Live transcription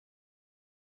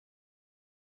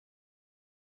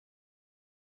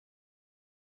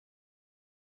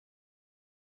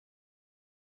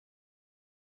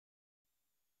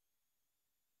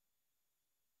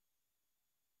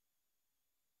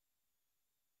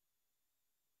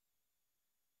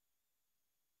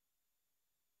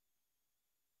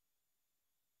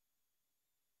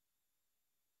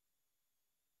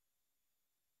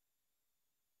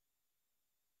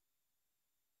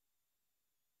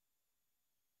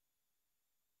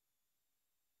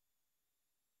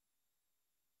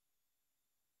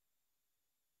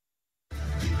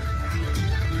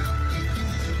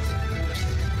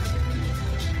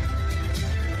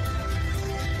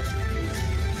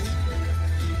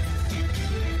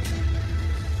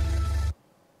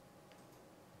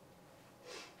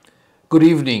Good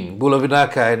evening, Bula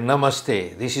Vinaka and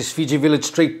Namaste. This is Fiji Village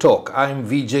Straight Talk. I'm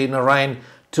Vijay Narayan.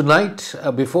 Tonight,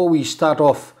 before we start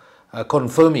off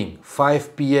confirming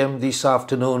 5 p.m. this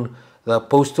afternoon, the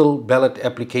postal ballot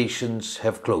applications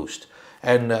have closed.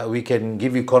 And we can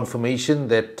give you confirmation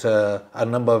that a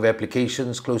number of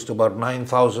applications, close to about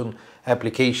 9,000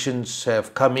 applications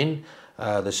have come in.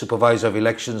 The Supervisor of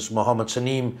Elections, Mohammed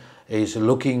Saneem, is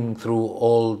looking through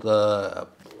all the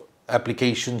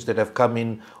applications that have come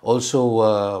in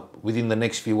also within the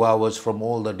next few hours from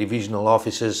all the divisional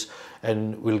offices,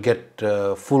 and we'll get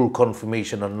full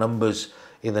confirmation on numbers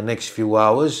in the next few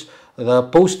hours. The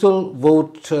postal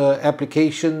vote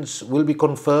applications will be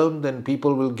confirmed and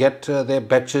people will get their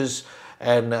batches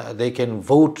and they can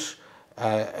vote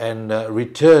and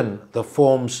return the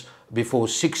forms before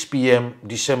 6 p.m.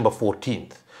 December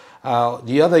 14th.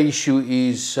 The other issue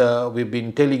is we've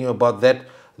been telling you about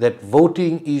that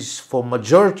voting is for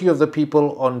majority of the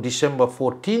people on December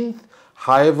 14th.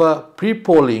 However,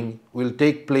 pre-polling will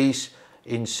take place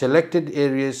in selected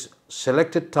areas,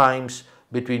 selected times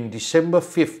between December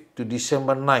 5th to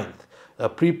December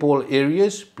 9th. Pre-poll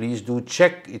areas, please do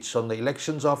check. It's on the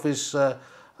Elections Office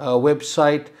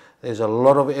website. There's a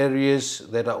lot of areas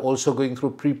that are also going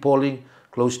through pre-polling,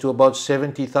 close to about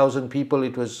 70,000 people.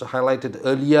 It was highlighted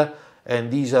earlier.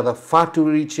 And these are the far to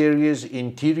reach areas,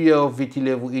 interior of Viti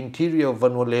Levu, interior of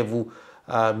Vanuatu Levu,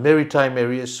 maritime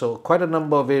areas. So quite a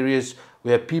number of areas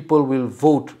where people will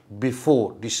vote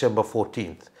before December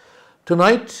 14th.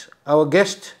 Tonight, our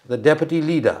guest, the Deputy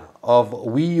Leader of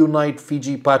We Unite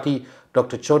Fiji Party,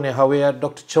 Dr. Jone Hawea.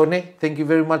 Dr. Jone, thank you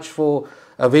very much for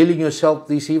availing yourself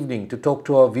this evening to talk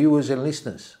to our viewers and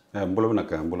listeners. Mbuluna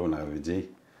Vijay.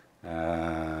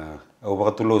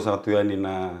 Wakatulo sa tuyani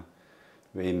na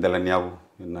indala niau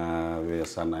na we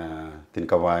sana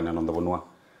tinkawa na nonda bonua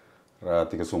ra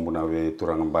tika sumbuna we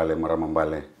turang mbale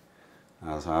maramambale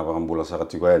sa bakambula sa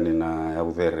katigani na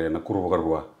yabudere na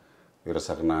kurubakarwa we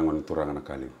rasa na ngon turang na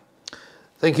kali.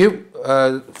 Thank you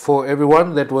for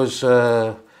everyone. That was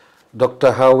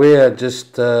Dr. Hawea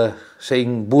just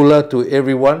saying bula to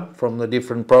everyone from the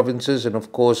different provinces and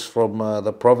of course from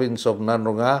the province of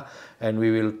Nanronga, and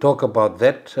we will talk about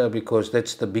that because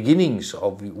that's the beginnings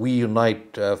of We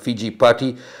Unite Fiji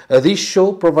Party. This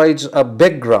show provides a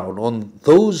background on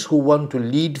those who want to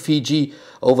lead Fiji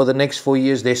over the next 4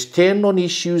 years. They stand on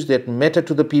issues that matter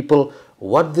to the people,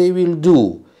 what they will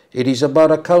do. It is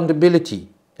about accountability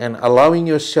and allowing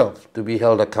yourself to be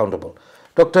held accountable.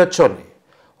 Dr. Jone,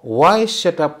 why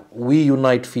set up We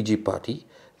Unite Fiji Party?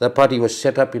 The party was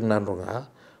set up in Nanronga.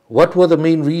 What were the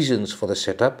main reasons for the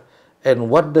setup, and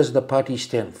what does the party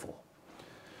stand for?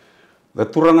 The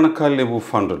Turanganaka Levu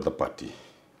founded the party,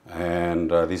 and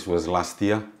this was last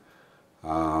year.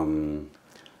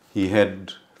 He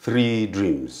had 3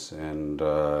 dreams, and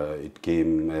it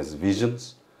came as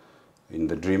visions in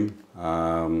the dream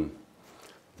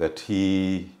that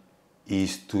he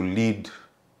is to lead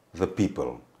the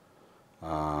people.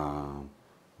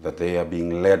 That they are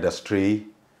being led astray,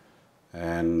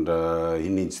 and he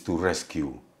needs to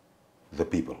rescue the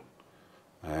people.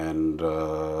 And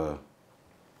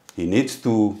he needs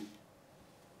to,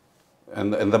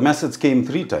 and the message came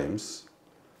 3 times.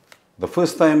 The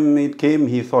first time it came,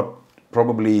 he thought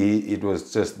probably it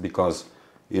was just because,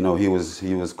 you know, he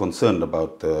was concerned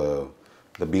about the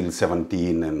Bill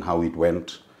 17 and how it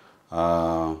went.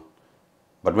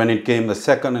 But when it came the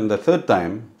second and the third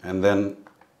time, and then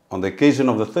on the occasion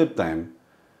of the third time,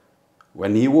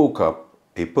 when he woke up,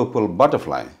 a purple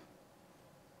butterfly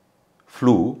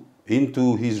flew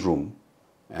into his room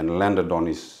and landed on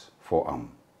his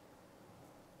forearm.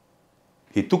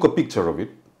 He took a picture of it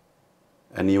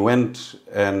and he went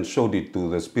and showed it to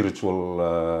the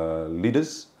spiritual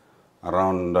leaders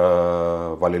around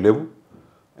Valilevu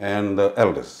and the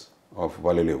elders of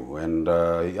Valilevu. And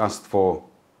he asked for,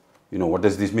 you know, what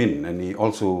does this mean? And he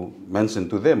also mentioned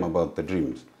to them about the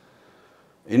dreams.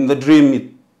 In the dream,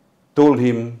 it told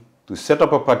him to set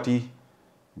up a party,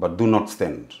 but do not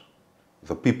stand.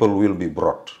 The people will be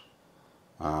brought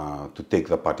to take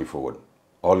the party forward.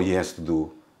 All he has to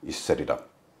do is set it up.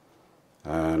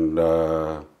 And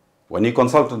when he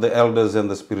consulted the elders and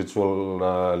the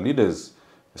spiritual leaders,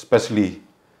 especially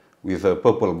with a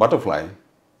purple butterfly,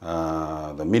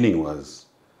 the meaning was,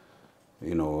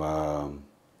 you know,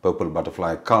 purple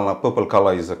butterfly color. Purple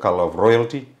color is a color of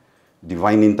royalty,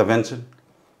 divine intervention.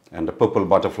 And the purple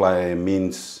butterfly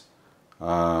means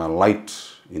light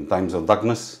in times of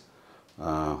darkness,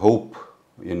 hope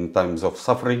in times of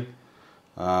suffering.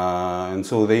 And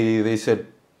so they said,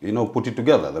 you know, put it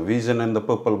together. The vision and the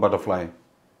purple butterfly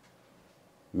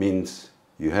means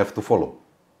you have to follow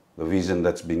the vision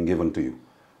that's being given to you.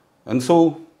 And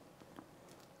so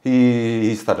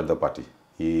he started the party.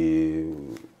 He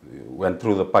went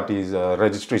through the party's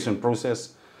registration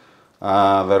process.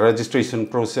 The registration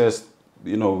process,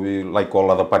 we, like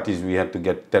all other parties, we had to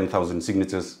get 10,000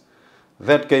 signatures.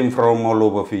 That came from all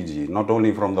over Fiji, not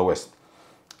only from the West.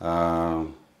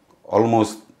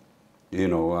 Almost,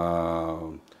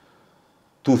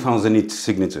 2,000 each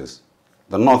signatures.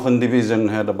 The Northern Division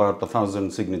had about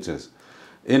 1,000 signatures.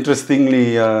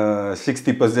 Interestingly,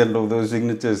 60% of those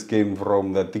signatures came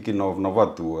from the Tikina of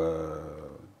Navatu,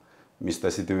 Mr.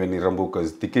 Sitiveni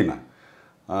Rambuka's Tikina.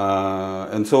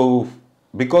 And so,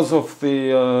 because of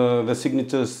the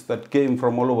signatures that came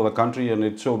from all over the country, and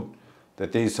it showed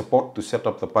that there is support to set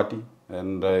up the party,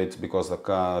 and it's because the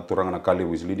Turangana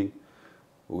Kalevu is leading.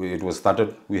 It was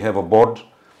started. We have a board.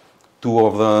 2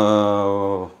 of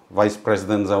the vice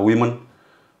presidents are women.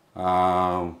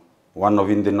 One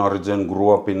of Indian origin,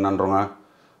 grew up in Nandronga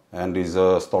and is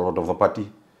a stalwart of the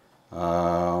party.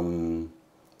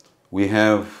 We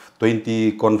have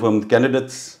 20 confirmed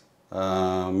candidates.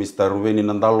 Mr. Ruveni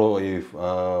Nandalo,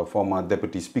 a former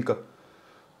deputy speaker,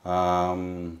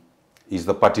 is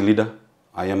the party leader.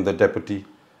 I am the deputy.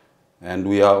 And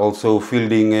we are also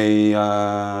fielding a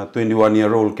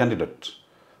 21-year-old candidate,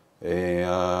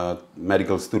 a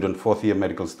medical student, 4th year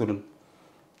medical student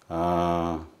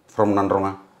from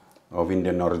Nandronga of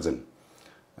Indian origin.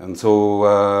 And so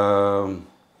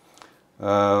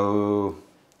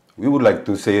we would like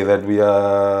to say that we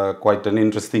are quite an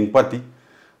interesting party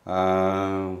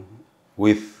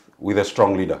with a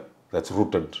strong leader that's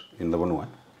rooted in the Vanua.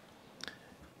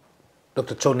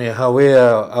 Dr. Jone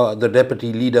Hawea, the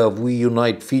Deputy Leader of We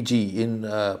Unite Fiji in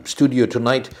studio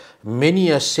tonight.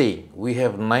 Many are saying we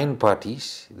have 9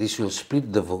 parties. This will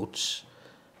split the votes.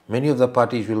 Many of the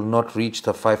parties will not reach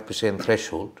the 5%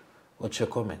 threshold. What's your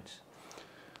comments?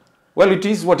 Well, it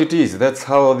is what it is. That's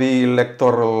how the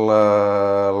electoral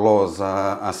laws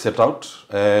are set out.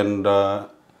 And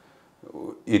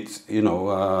it's,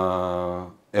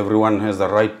 everyone has the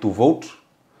right to vote.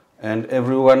 And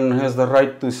everyone has the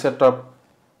right to set up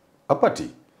a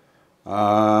party.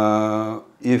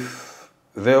 If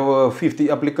there were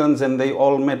 50 applicants and they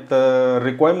all met the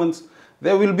requirements,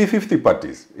 there will be 50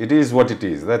 parties. It is what it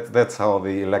is. That's how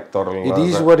the electoral... It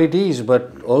is what it is,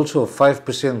 but also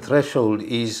 5% threshold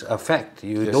is a fact.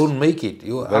 You don't make it,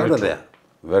 you're out of there.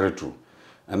 Very true.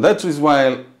 And that is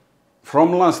why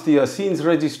from last year, since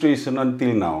registration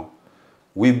until now,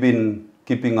 we've been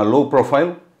keeping a low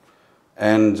profile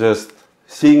and just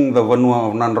seeing the Vanua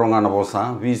of Nandronga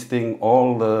Navosa, visiting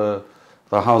all the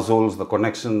households, the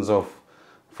connections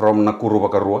from Nakuru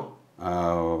Bakarua,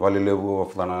 Valilevu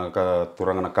of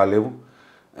Turangana Kalevu,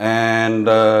 and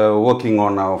working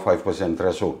on our 5%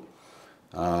 threshold.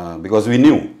 Because we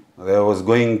knew there was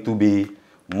going to be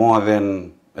more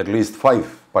than at least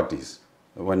 5 parties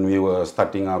when we were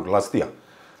starting out last year.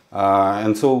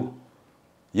 And so,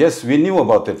 yes, we knew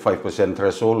about that 5%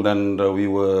 threshold, and we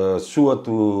were sure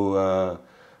to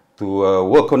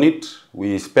work on it.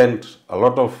 We spent a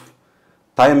lot of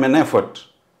time and effort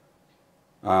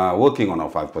working on our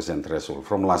 5% threshold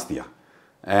from last year.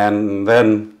 And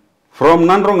then from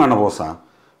Nandronga Navosa,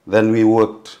 then we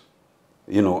worked,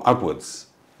 outwards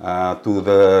to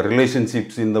the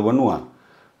relationships in the Vanua,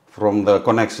 from the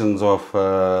connections of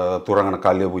Turangana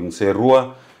Kalevu in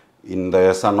Serua, in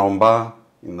the Sanomba,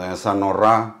 in the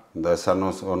Sanora, in the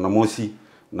Sanos Namosi,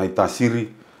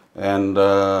 Naitasiri, and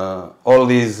all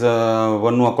these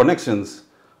Vanua connections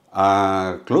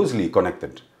are closely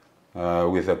connected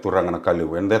with the Turangana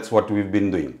Kalevu, and that's what we've been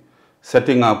doing,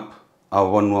 setting up our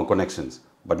Vanua connections.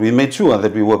 But we made sure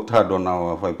that we worked hard on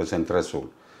our 5%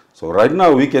 threshold. So right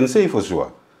now we can say for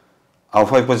sure, our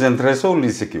 5% threshold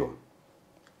is secure.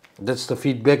 That's the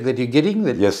feedback that you're getting?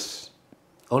 That yes.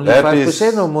 Only that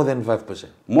 5% or more than 5%?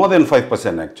 More than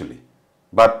 5% actually.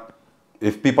 But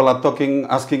if people are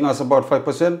asking us about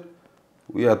 5%,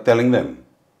 we are telling them,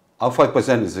 our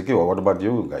 5% is secure. What about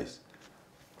you guys?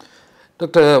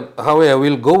 Dr. Hawea,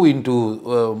 we'll go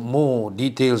into more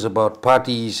details about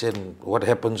parties and what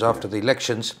happens after the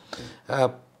elections.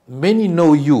 Many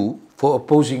know you for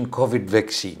opposing COVID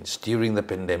vaccines during the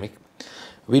pandemic.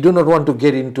 We do not want to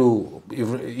get into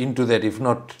that. If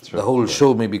not, the whole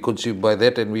show may be consumed by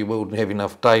that, and we won't have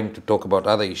enough time to talk about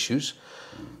other issues.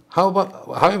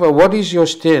 However, what is your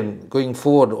stand going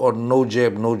forward on no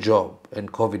jab, no job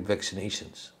and COVID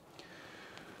vaccinations?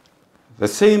 The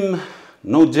same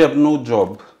no jab, no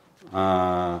job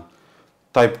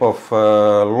type of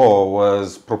law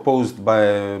was proposed by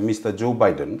Mr. Joe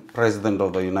Biden, President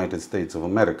of the United States of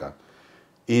America,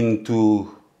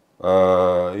 into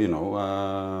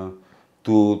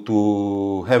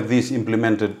to have this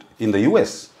implemented in the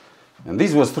US. And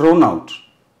this was thrown out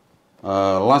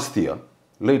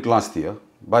late last year,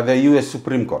 by the US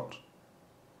Supreme Court.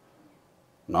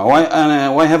 Now,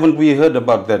 why haven't we heard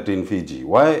about that in Fiji?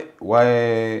 Why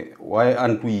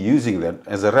aren't we using that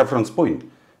as a reference point?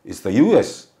 It's the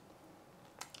US.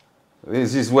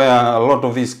 This is where a lot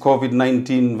of these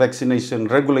COVID-19 vaccination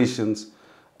regulations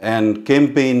and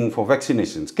campaign for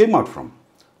vaccinations came out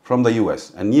from the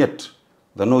US. And yet,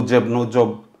 the no jab, no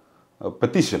job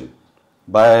petition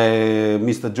by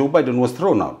Mr. Joe Biden was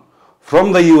thrown out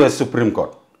from the US Supreme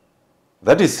Court.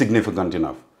 That is significant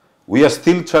enough. We are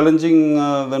still challenging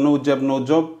the no jab, no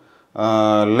job,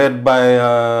 led by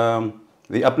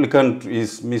the applicant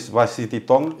is Ms. Vasiti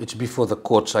Tong. It's before the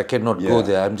courts. I cannot go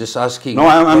there. I'm just asking. No,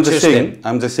 I'm just saying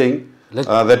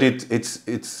that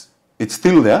it's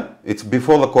still there. It's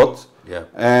before the courts. Yeah.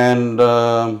 And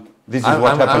this is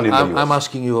what happened in the US. I'm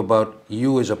asking you about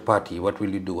you as a party. What will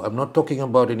you do? I'm not talking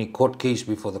about any court case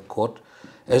before the court.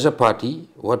 As a party,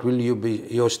 what will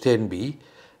your stand be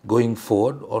going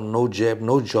forward on no jab,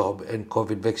 no job and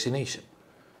COVID vaccination?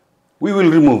 We will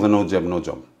remove the no jab, no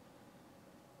job.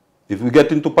 If we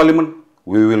get into parliament,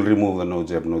 we will remove the no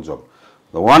jab, no job.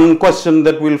 The one question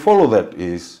that will follow that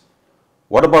is,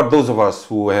 what about those of us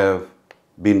who have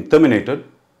been terminated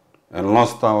and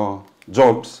lost our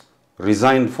jobs,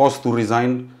 resigned, forced to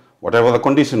resign, whatever the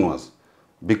condition was,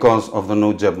 because of the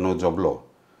no jab, no job law?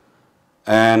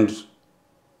 And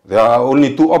there are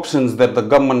only two options that the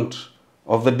government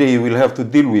of the day will have to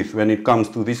deal with when it comes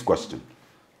to this question: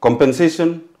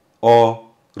 compensation or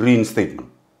reinstatement.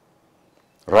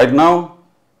 Right now,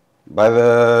 by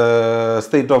the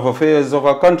state of affairs of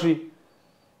our country,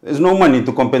 there's no money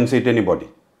to compensate anybody.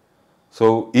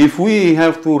 So if we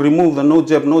have to remove the no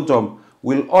jab, no job,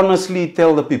 we'll honestly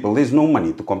tell the people there's no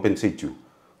money to compensate you.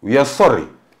 We are sorry,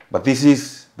 but this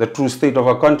is the true state of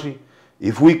our country.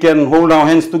 If we can hold our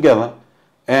hands together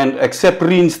and accept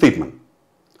reinstatement,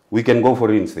 we can go for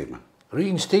reinstatement.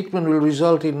 Reinstatement will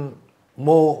result in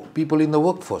more people in the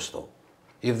workforce, though,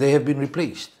 if they have been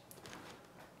replaced.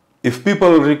 If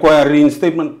people require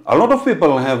reinstatement, a lot of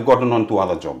people have gotten on to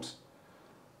other jobs.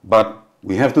 But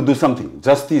we have to do something.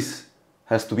 Justice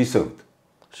has to be served.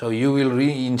 So you will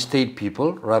reinstate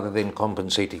people rather than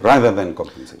compensating? Rather than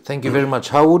compensating. Thank you very much.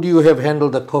 How would you have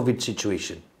handled the COVID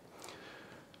situation?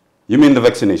 You mean the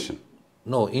vaccination?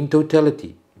 No, in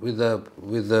totality. With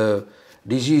the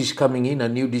disease coming in, a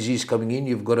new disease coming in,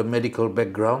 you've got a medical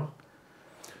background.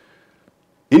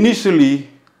 Initially,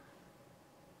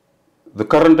 the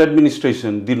current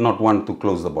administration did not want to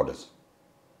close the borders.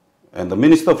 And the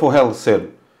Minister for Health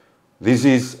said, this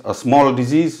is a small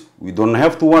disease, we don't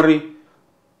have to worry,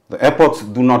 the airports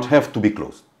do not have to be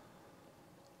closed.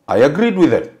 I agreed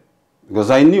with that because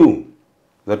I knew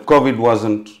that COVID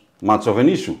wasn't much of an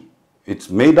issue. It's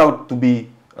made out to be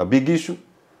a big issue,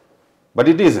 but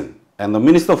it isn't. And the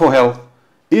Minister for Health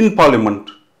in Parliament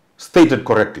stated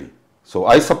correctly. So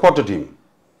I supported him.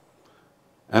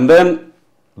 And then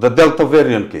the Delta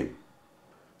variant came.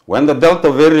 When the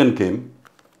Delta variant came,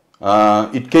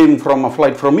 it came from a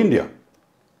flight from India.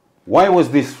 Why was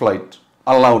this flight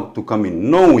allowed to come in,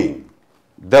 knowing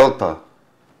Delta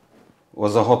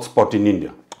was a hotspot in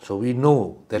India? So we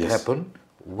know that happened.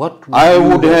 What would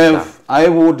I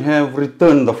would have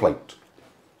returned the flight.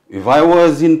 If I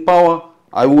was in power,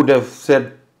 I would have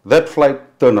said, that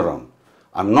flight, turn around.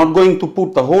 I'm not going to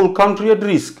put the whole country at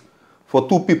risk for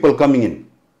 2 people coming in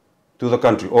to the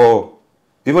country, or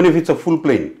even if it's a full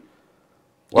plane.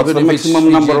 What's even the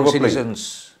maximum number of a plane?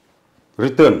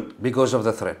 Return. Because of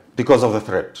the threat. Because of the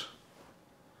threat.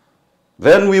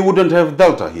 Then we wouldn't have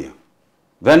Delta here.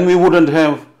 Then we wouldn't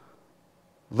have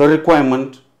the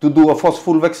requirement to do a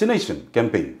forceful vaccination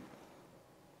campaign.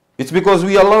 It's because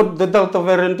we allowed the Delta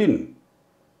variant in.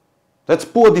 That's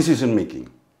poor decision making.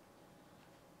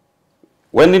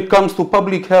 When it comes to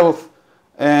public health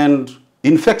and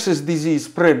infectious disease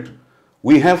spread,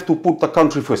 we have to put the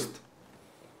country first.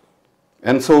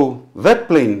 And so that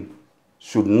plane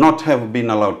should not have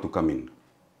been allowed to come in.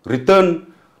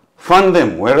 Return, fund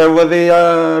them wherever they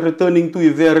are returning to.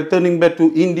 If they are returning back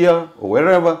to India or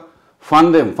wherever,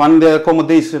 fund them, fund their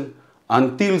accommodation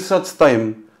until such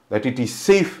time that it is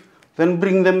safe, then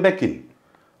bring them back in.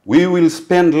 We will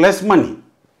spend less money.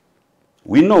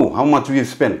 We know how much we've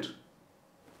spent,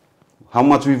 how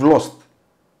much we've lost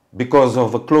because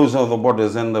of the closure of the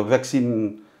borders and the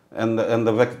vaccine and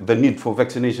the need for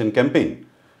vaccination campaign.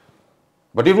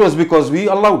 But it was because we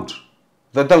allowed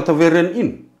the Delta variant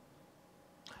in.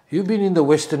 You've been in the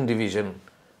Western Division.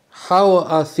 How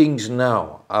are things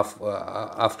now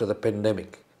after the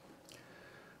pandemic?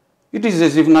 It is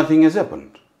as if nothing has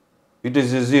happened. It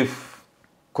is as if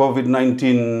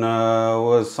COVID-19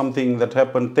 was something that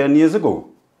happened 10 years ago.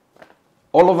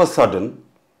 All of a sudden,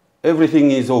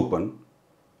 everything is open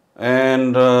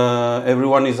and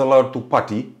everyone is allowed to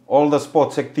party. All the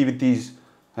sports activities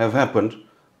have happened,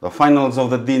 the finals of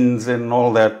the Deans and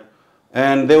all that.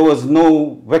 And there was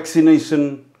no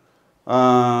vaccination,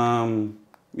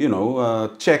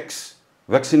 checks,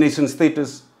 vaccination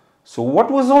status. So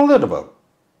what was all that about?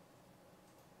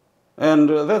 And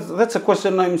that's a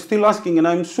question I'm still asking, and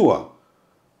I'm sure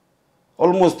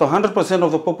almost 100%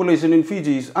 of the population in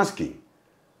Fiji is asking.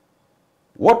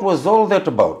 What was all that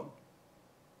about?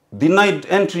 Denied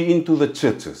entry into the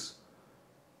churches.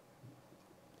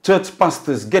 Church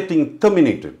pastors getting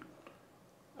terminated.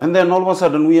 And then all of a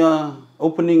sudden we are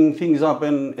opening things up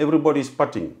and everybody's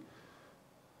partying.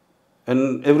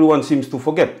 And everyone seems to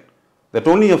forget that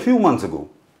only a few months ago,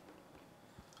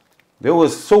 there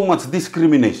was so much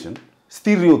discrimination,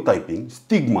 stereotyping,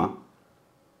 stigma,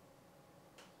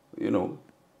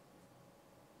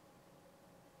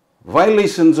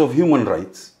 violations of human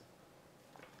rights.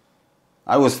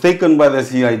 I was taken by the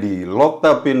CID, locked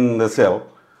up in the cell,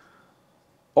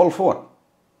 all for what?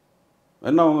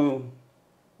 And now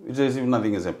it's as if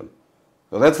nothing has happened.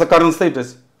 So that's the current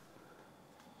status.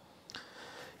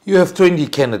 You have 20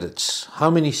 candidates. How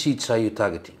many seats are you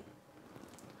targeting?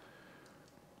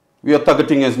 We are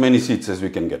targeting as many seats as we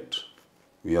can get.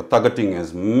 We are targeting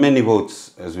as many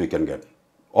votes as we can get.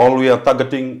 All we are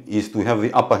targeting is to have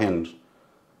the upper hand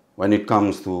when it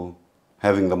comes to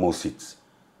having the most seats.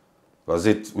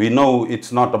 Because we know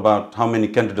it's not about how many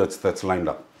candidates that's lined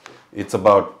up. It's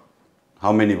about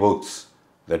how many votes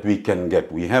that we can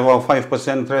get. We have our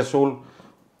 5% threshold.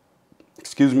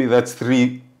 Excuse me, that's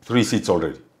three seats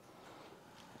already.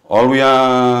 All we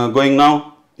are going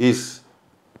now is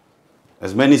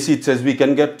as many seats as we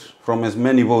can get from as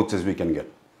many votes as we can get.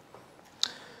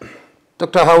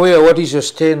 Dr. Hawea, what is your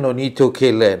stand on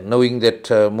Itoke land, knowing that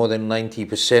more than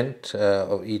 90%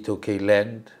 of Itoke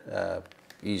land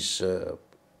is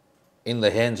in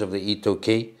the hands of the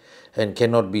Itoke and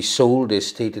cannot be sold as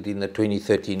stated in the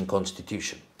 2013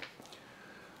 Constitution?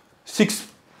 6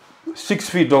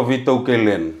 feet of Itoke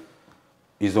land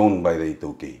is owned by the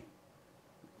Itoke.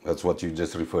 That's what you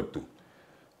just referred to.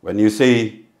 When you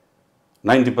say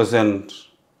 90%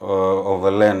 of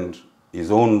the land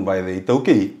is owned by the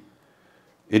Itoke,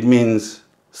 it means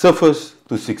surface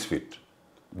to 6 feet.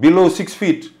 Below 6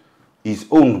 feet is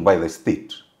owned by the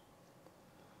state.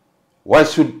 Why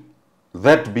should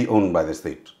that be owned by the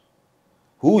state?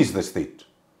 Who is the state?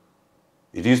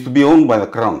 It used to be owned by the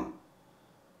Crown.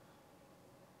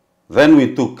 Then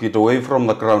we took it away from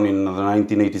the Crown in the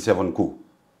 1987 coup.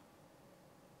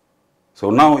 So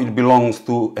now it belongs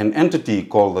to an entity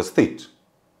called the state.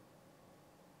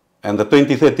 And the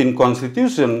 2013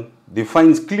 Constitution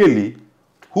defines clearly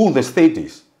who the state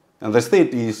is. And the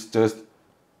state is just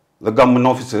the government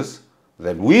officers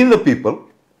that we, the people,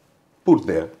 put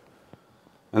there.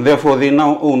 And therefore they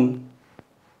now own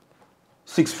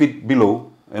 6 feet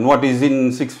below. And what is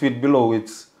in 6 feet below?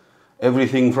 It's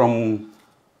everything from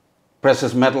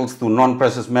precious metals to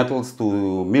non-precious metals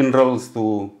to minerals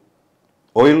to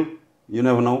oil. You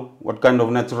never know what kind of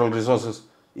natural resources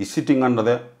is sitting under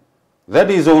there. That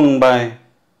is owned by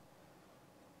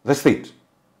the state.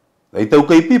 The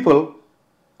Itoke people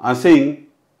are saying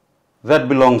that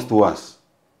belongs to us.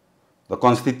 The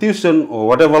Constitution or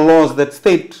whatever laws that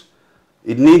state,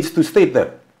 it needs to state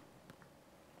that.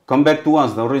 Come back to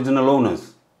us, the original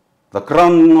owners. The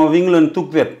Crown of England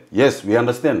took that. Yes, we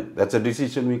understand. That's a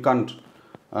decision we can't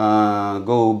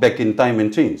go back in time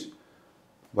and change.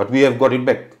 But we have got it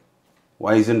back.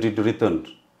 Why isn't it returned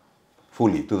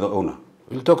fully to the owner?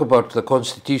 We'll talk about the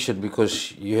Constitution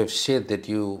because you have said that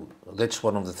that's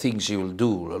one of the things you will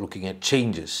do, looking at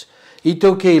changes.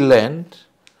 Itoke land,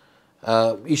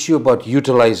 issue about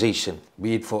utilization,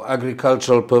 be it for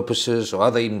agricultural purposes or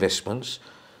other investments.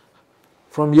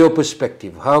 From your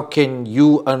perspective, how can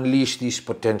you unleash this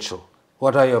potential?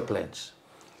 What are your plans?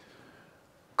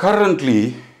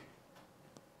 Currently,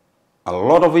 a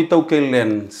lot of Itoke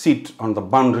land sit on the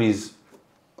boundaries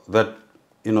that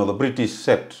the British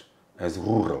set as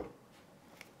rural.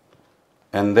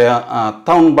 And there are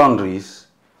town boundaries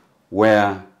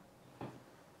where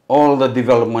all the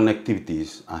development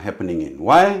activities are happening in.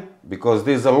 Why? Because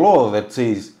there's a law that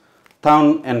says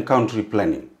town and country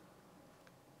planning.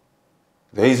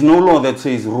 There is no law that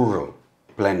says rural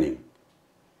planning.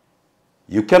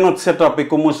 You cannot set up a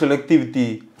commercial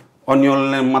activity on your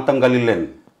land, Matangali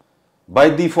land, by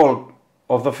default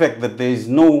of the fact that there is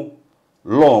no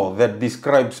law that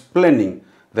describes planning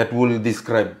that will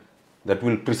describe that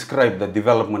will prescribe the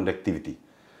development activity.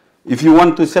 If you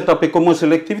want to set up a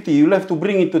commercial activity, you'll have to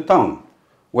bring it to town,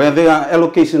 where there are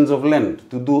allocations of land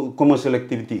to do commercial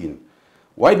activity in.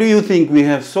 Why do you think we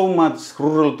have so much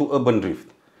rural to urban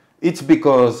drift? It's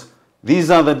because these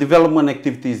are the development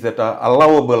activities that are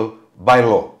allowable by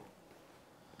law,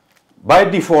 by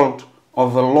default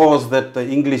of the laws that the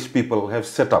English people have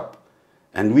set up.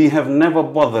 And we have never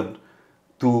bothered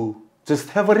to just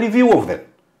have a review of that.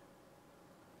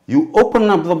 You open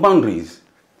up the boundaries.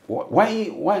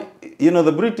 Why, you know,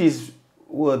 the British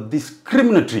were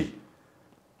discriminatory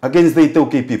against the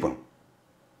Itoke people.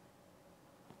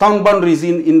 Town boundaries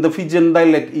in the Fijian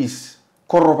dialect is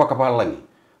Koropakapalangi,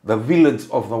 the village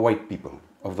of the white people,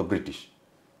 of the British.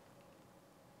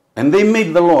 And they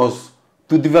made the laws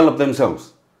to develop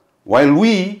themselves. While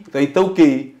we, the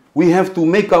Itoke, we have to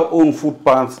make our own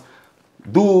footpaths,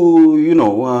 do, you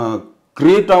know,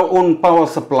 create our own power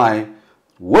supply,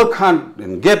 work hard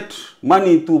and get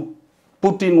money to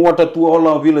put in water to all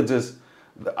our villages.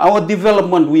 Our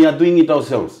development, we are doing it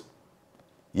ourselves.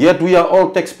 Yet we are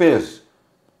all taxpayers.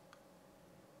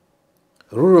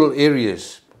 Rural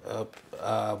areas,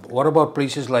 what about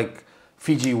places like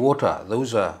Fiji water?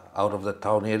 Those are out of the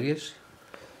town areas?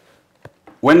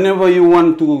 Whenever you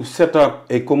want to set up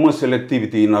a commercial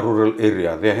activity in a rural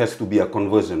area, there has to be a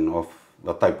conversion of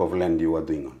the type of land you are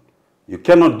doing on. You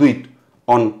cannot do it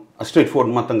on a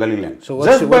straightforward Matangali land. So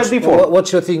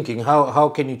what's your thinking? How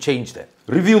can you change that?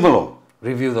 Review the law.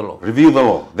 Review the law. Review the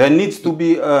law. There needs to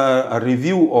be a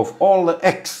review of all the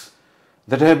acts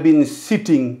that have been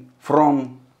sitting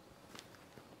from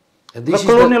the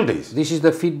colonial days. This is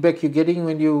the feedback you're getting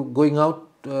when you're going out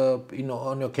you know,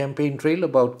 on your campaign trail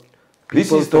about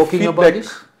people talking about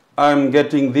this? I'm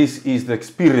getting. This is the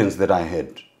experience that I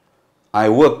had. I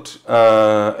worked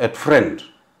at Friend.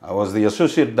 I was the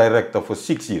associate director for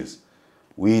 6 years.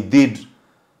 We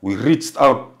reached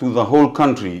out to the whole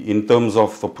country in terms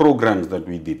of the programs that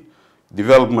we did,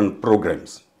 development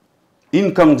programs,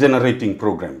 income generating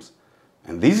programs.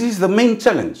 And this is the main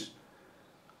challenge.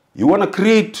 You want to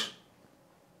create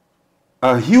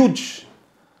a huge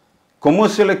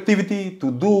commercial activity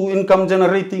to do income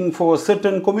generating for a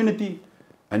certain community,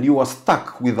 and you are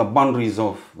stuck with the boundaries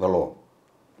of the law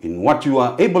in what you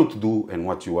are able to do and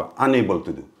what you are unable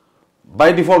to do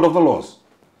by default of the laws.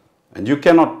 And you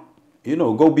cannot, you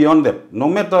know, go beyond that. No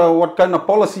matter what kind of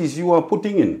policies you are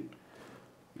putting in,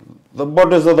 the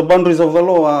borders or the boundaries of the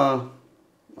law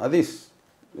are this.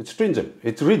 It's stringent,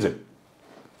 it's rigid.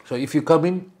 So if you come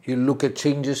in, you look at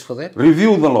changes for that?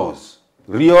 Review the laws,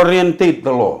 reorientate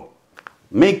the law,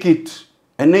 make it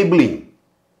enabling.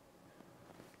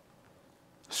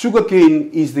 Sugarcane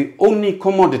is the only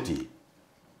commodity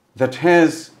that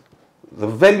has the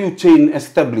value chain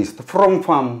established from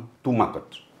farm to market.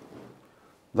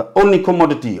 The only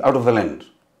commodity out of the land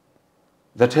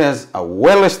that has a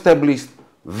well-established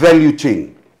value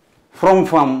chain from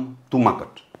farm to market.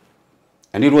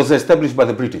 And it was established by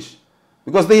the British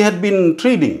because they had been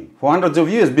trading for hundreds of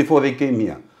years before they came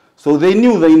here. So they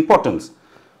knew the importance.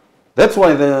 That's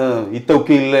why the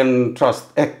Itoke Land Trust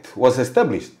Act was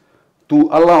established, to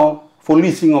allow for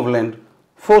leasing of land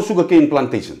for sugarcane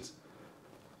plantations.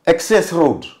 Access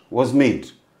road was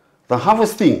made. The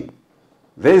harvesting,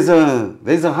 there's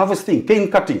a harvesting,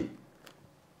 cane cutting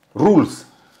rules.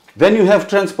 Then you have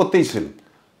transportation,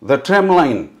 the tram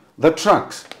line, the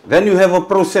trucks. Then you have a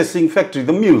processing factory,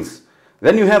 the mills.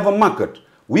 Then you have a market.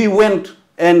 We went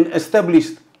and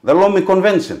established the Lome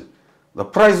Convention, the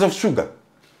price of sugar.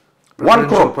 One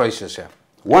crop. Prices, yeah.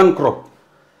 One crop.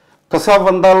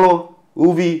 Cassava, ndalo,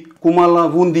 uvi,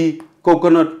 kumala, vundi,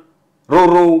 coconut,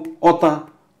 roro, ota.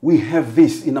 We have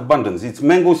this in abundance. It's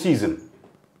mango season.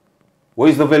 Where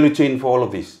is the value chain for all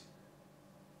of this?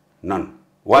 None.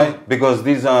 Why? Because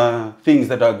these are things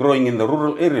that are growing in the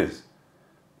rural areas.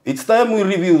 It's time we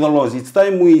review the laws. It's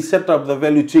time we set up the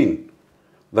value chain.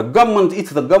 The government,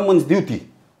 it's the government's duty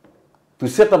to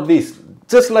set up this,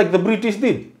 just like the British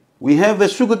did. We have the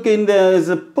sugarcane there as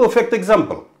a perfect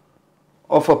example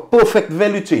of a perfect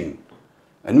value chain.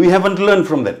 And we haven't learned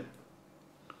from that.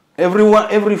 Everyone,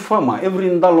 every farmer, every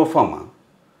ndalo farmer,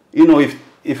 you know,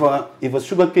 if a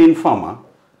sugarcane farmer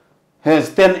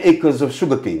has 10 acres of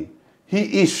sugarcane,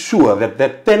 he is sure that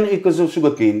that 10 acres of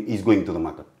sugarcane is going to the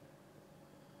market.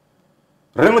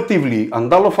 Relatively, a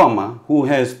ndalo farmer who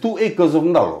has 2 acres of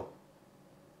ndalo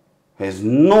has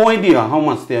no idea how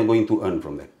much they are going to earn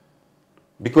from that,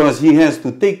 because he has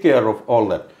to take care of all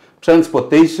that.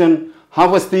 Transportation,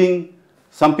 harvesting,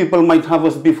 some people might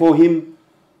harvest before him,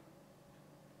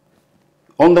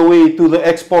 on the way to the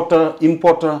exporter,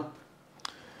 importer.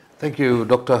 Thank you,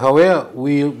 Dr. Hawea.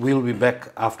 We'll be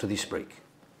back after this break.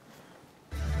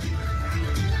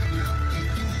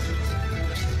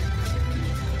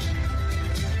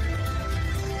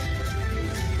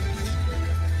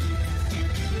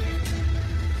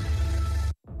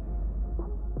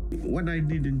 What I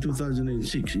did in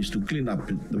 2006 is to clean up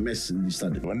the mess in the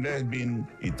study. When there has been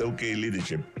Itoke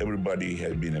leadership, everybody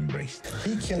has been embraced.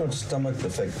 He cannot stomach the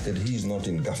fact that he's not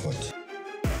in government.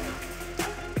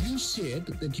 You said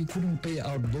that you couldn't pay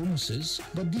out bonuses,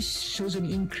 but this shows an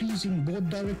increase in board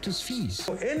directors' fees.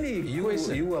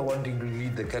 You are wanting to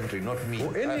lead the country, not me.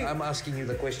 I'm asking you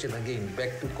the question again,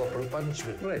 back to corporal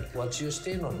punishment. Right. What's your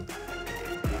stand on it?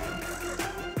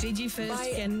 Fiji First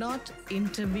cannot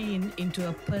intervene into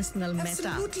a personal matter.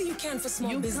 Absolutely you can for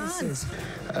small businesses.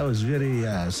 I was very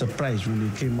surprised when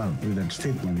he came out with that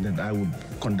statement that I would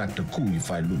conduct a coup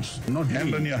if I lose. Not Hand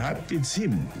me. on your heart. It's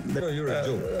him. No, you're a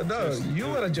joke. No, you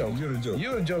are a joke. You're a joke.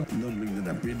 You're a joke. Don't bring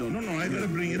that up. We don't. No, I gotta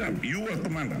bring it up. You were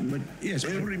commander. But yes,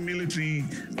 Every military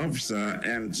officer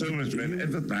and serviceman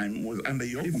at the time was under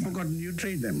your you've command. forgotten you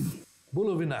trained them.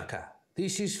 Bula Vinaka,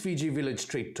 this is Fiji Village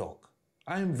Straight Talk.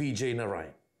 I'm Vijay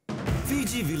Narayan.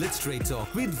 Fiji Village Straight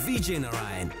Talk with Vijay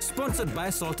Narayan. Sponsored by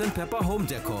Salt and Pepper Home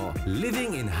Decor.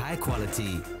 Living in high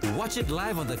quality. Watch it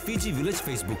live on the Fiji Village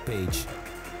Facebook page.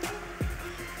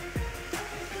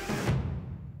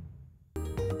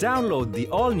 Download the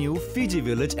all-new Fiji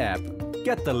Village app.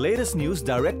 Get the latest news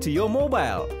direct to your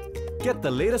mobile. Get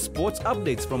the latest sports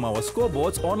updates from our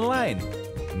scoreboards online.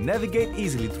 Navigate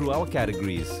easily through our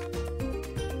categories.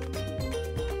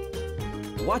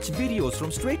 Watch videos from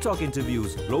Straight Talk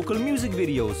interviews, local music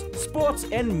videos, sports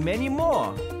and many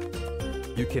more.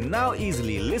 You can now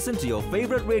easily listen to your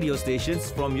favorite radio stations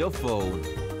from your phone.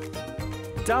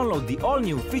 Download the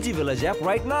all-new Fiji Village app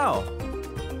right now.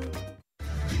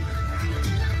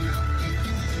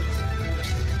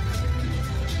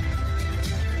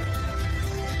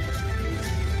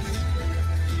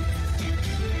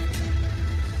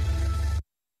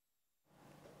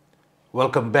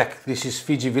 Welcome back. This is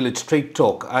Fiji Village Straight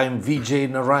Talk. I'm Vijay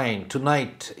Narayan.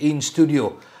 Tonight in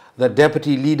studio, the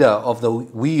Deputy Leader of the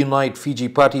We Unite Fiji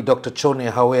Party, Dr.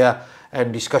 Jone Hawea,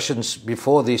 and discussions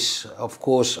before this, of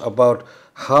course, about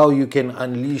how you can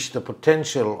unleash the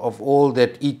potential of all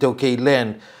that Itoke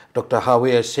land. Dr.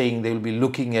 Hawea is saying they will be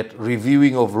looking at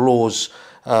reviewing of laws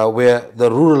where the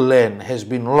rural land has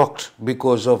been locked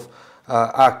because of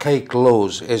archaic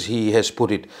laws, as he has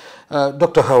put it.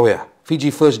 Dr. Hawea,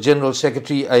 Fiji First General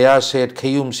Secretary Ayase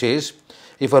Kayum says,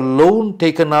 if a loan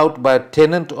taken out by a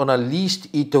tenant on a leased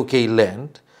Itoke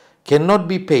land cannot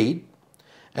be paid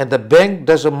and the bank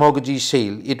does a mortgagee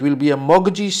sale, it will be a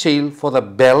mortgagee sale for the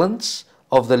balance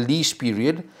of the lease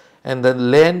period and the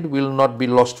land will not be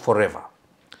lost forever.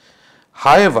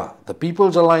 However, the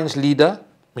People's Alliance leader,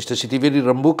 Mr. Sitiveri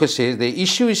Rambuka, says the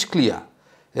issue is clear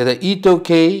that the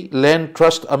Itoke Land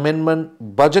Trust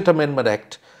Budget Amendment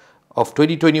Act of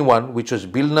 2021, which was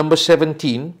Bill number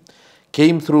 17,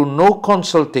 came through no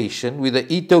consultation with the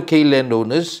Itoke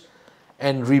landowners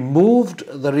and removed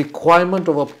the requirement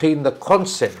of obtain the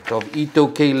consent of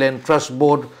Itoke Land Trust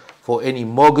Board for any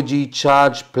mortgagee,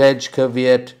 charge, pledge,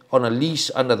 caveat on a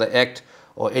lease under the Act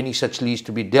or any such lease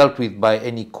to be dealt with by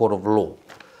any court of law.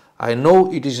 I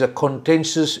know it is a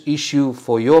contentious issue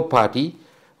for your party.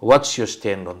 What's your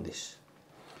stand on this?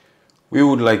 We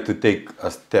would like to take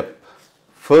a step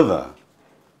further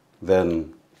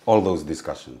than all those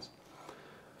discussions.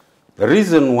 The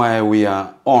reason why we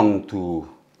are on to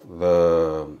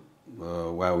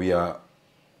why we are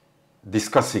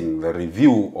discussing the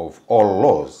review of all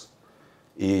laws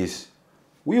is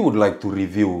we would like to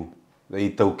review the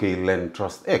Itoke Land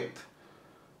Trust Act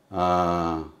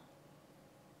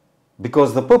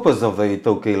because the purpose of the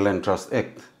Itoke Land Trust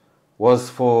Act was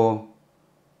for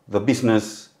the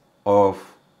business of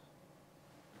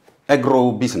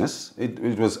agro business.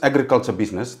 It was agriculture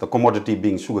business, the commodity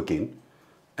being sugarcane,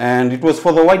 and it was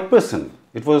for the white person.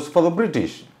 It was for the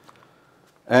British.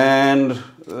 And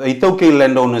Itoke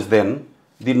landowners then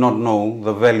did not know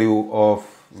the value of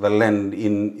the land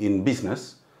in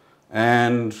business,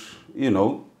 and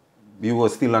you were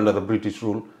still under the British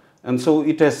rule, and so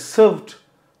it has served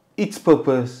its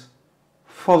purpose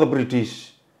for the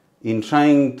British in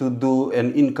trying to do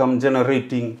an income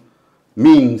generating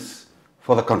means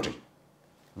for the country.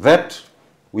 That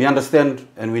we understand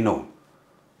and we know.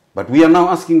 But we are now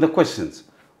asking the questions.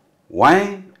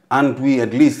 Why aren't we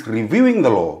at least reviewing the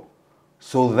law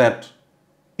so that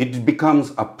it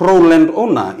becomes a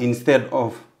pro-landowner instead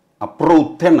of a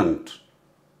pro-tenant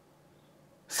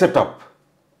setup,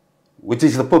 which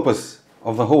is the purpose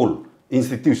of the whole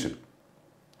institution?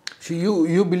 So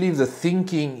you believe the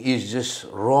thinking is just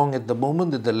wrong at the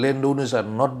moment, that the landowners are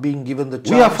not being given the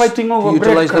chance We are fighting over to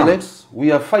utilize the land? breadcrumbs.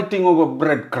 We are fighting over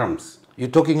breadcrumbs. You're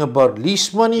talking about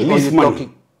lease money, Lease or you're money.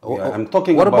 talking? Yeah, I'm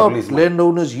talking what about about lease money.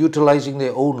 landowners utilizing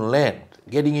their own land,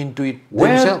 getting into it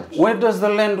themselves? Where does the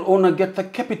landowner get the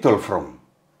capital from?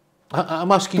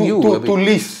 I'm asking you. To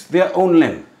lease their own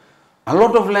land. A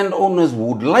lot of landowners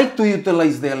would like to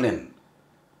utilize their land.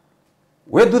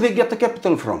 Where do they get the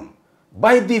capital from?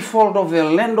 By default of their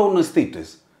landowner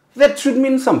status, that should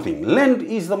mean something. Land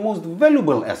is the most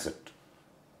valuable asset.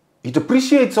 It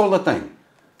appreciates all the time.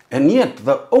 And yet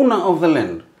the owner of the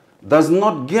land does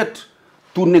not get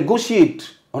to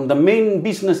negotiate on the main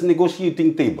business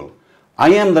negotiating table.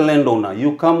 I am the landowner.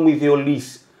 You come with your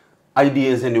lease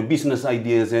ideas and your business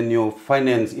ideas and your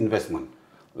finance investment.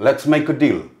 Let's make a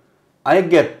deal. I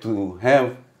get to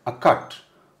have a cut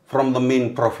from the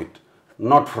main profit,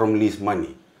 not from lease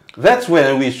money. That's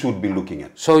where we should be looking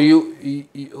at. So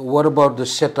what about the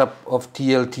setup of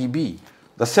TLTB?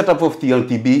 The setup of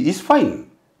TLTB is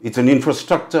fine. It's an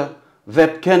infrastructure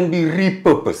that can be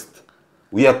repurposed.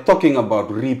 We are talking about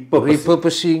repurposing.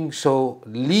 Repurposing, so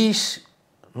lease,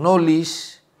 no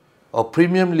lease, or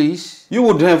premium lease. You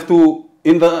would have to,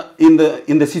 in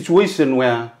the situation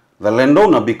where the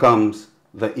landowner becomes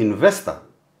the investor,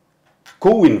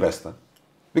 co-investor,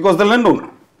 because the landowner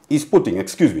is putting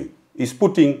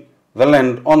the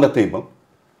land on the table.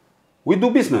 We do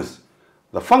business.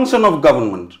 The function of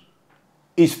government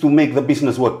is to make the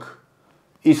business work,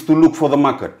 is to look for the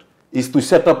market, is to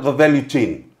set up the value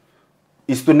chain,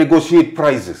 is to negotiate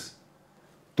prices,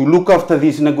 to look after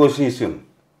this negotiation,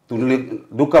 to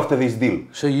look after this deal.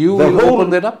 So you will open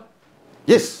that up?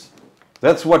 Yes.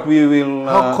 That's what we will...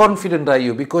 How confident are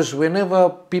you? Because whenever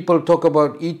people talk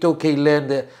about Itoke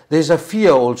land, there's a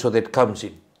fear also that comes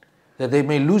in, that they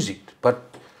may lose it. But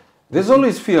there's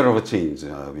always fear of a change,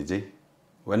 Vijay.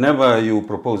 Whenever you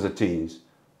propose a change,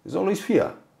 there's always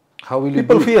fear. How will you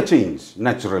People fear change,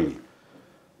 naturally.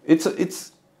 It's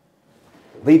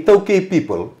the Itoke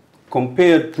people,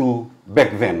 compared to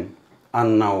back then, are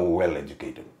now well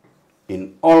educated.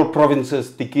 In all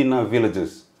provinces, Tikina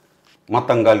villages,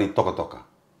 Matangali, Toka.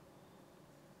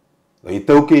 The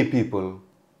Itoke people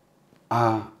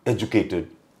are educated,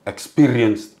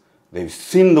 experienced, they've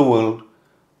seen the world,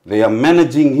 they are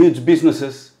managing huge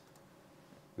businesses,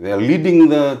 they are leading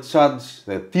the charge,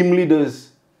 they're team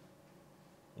leaders.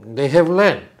 They have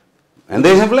land. And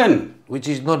they have land. Which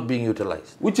is not being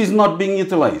utilized. Which is not being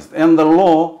utilized. And the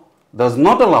law does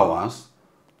not allow us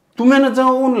to manage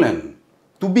our own land,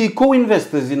 to be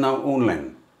co-investors in our own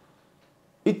land.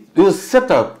 It was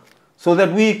set up so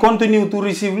that we continue to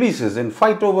receive leases and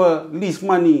fight over lease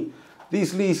money.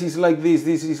 This lease is like this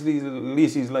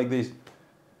lease is like this.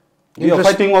 We are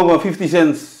fighting over 50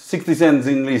 cents, 60 cents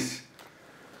in lease.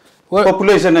 Well,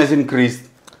 population has increased.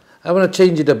 I want to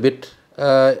change it a bit.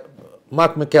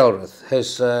 Mark McElrath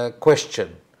has a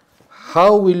question.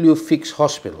 How will you fix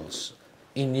hospitals,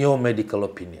 in your medical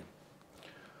opinion?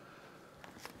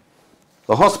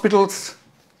 The hospitals,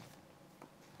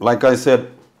 like I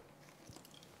said,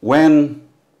 when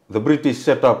the British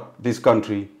set up this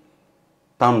country,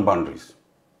 town boundaries,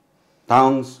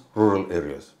 towns, rural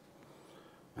areas.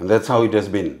 And that's how it has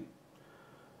been.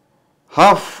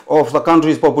 Half of the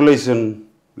country's population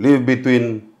live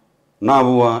between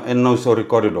Nabua and Nausori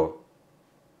corridor,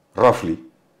 roughly,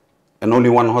 and only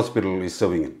one hospital is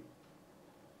serving it.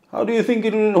 How do you think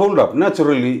it will hold up?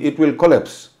 Naturally, it will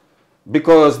collapse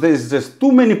because there is just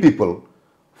too many people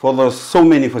for so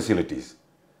many facilities.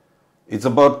 It's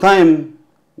about time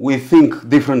we think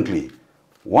differently.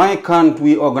 Why can't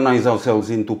we organize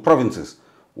ourselves into provinces?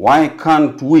 Why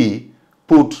can't we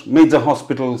put major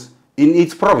hospitals in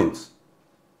each province?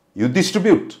 You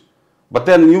distribute, but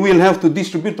then you will have to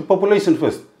distribute the population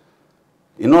first.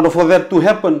 In order for that to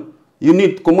happen, you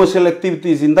need commercial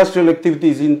activities, industrial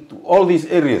activities in all these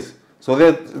areas, so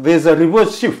that there's a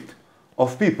reverse shift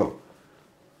of people.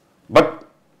 But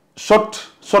short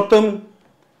term,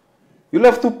 you'll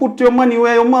have to put your money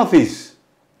where your mouth is.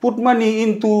 Put money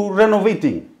into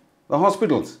renovating the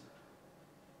hospitals.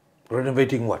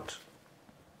 Renovating what?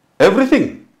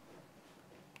 Everything.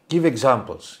 Give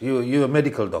examples. You're a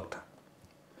medical doctor.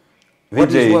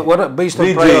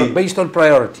 Vijay, based on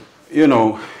priority. You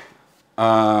know,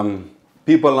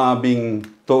 people are being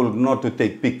told not to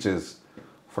take pictures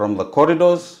from the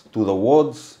corridors to the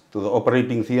wards to the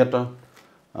operating theatre.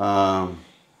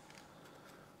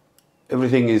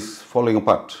 Everything is falling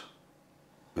apart,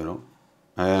 you know,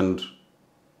 and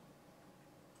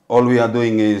all we are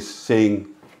doing is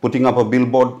putting up a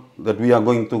billboard that we are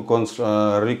going to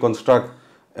reconstruct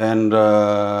and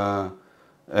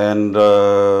and,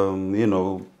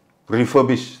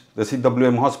 refurbish the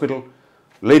CWM hospital.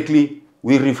 Lately,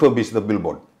 we refurbished the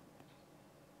billboard.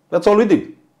 That's all we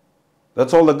did.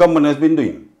 That's all the government has been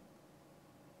doing.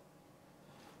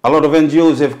 A lot of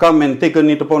NGOs have come and taken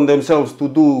it upon themselves to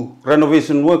do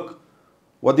renovation work.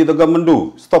 What did the government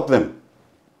do? Stop them.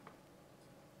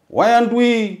 Why aren't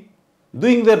we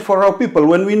doing that for our people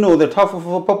when we know that half of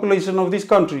the population of this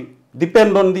country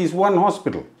depend on this one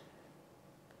hospital?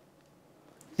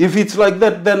 If it's like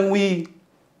that, then we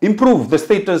improve the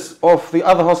status of the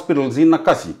other hospitals in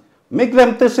Nakasi. Make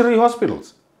them tertiary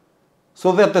hospitals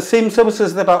so that the same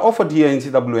services that are offered here in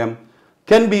CWM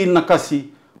can be in Nakasi.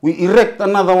 We erect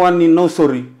another one in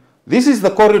Nosori. This is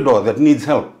the corridor that needs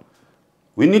help.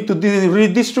 We need to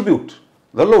redistribute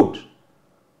the load.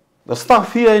 The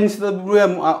staff here in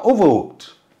CWM are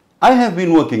overworked. I have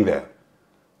been working there.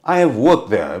 I have worked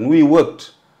there, and we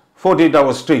worked 48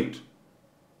 hours straight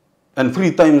and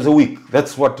 3 times a week.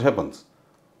 That's what happens.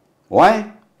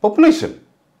 Why? Population.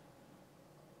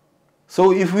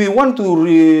 So if we want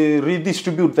to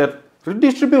redistribute that,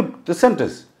 redistribute the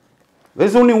centers.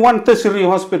 There's only one tertiary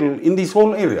hospital in this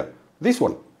whole area, this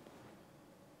one.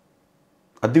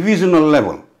 A divisional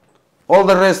level. All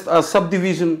the rest are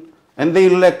subdivision, and they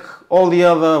lack all the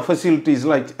other facilities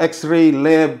like X-ray,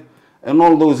 lab, and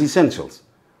all those essentials.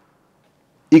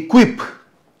 Equip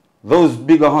those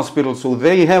bigger hospitals so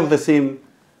they have the same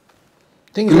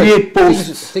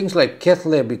things like cath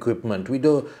lab equipment.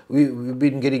 We've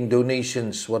been getting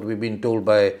donations, what we've been told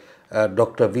by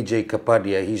Dr. Vijay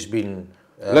Kapadia. He's been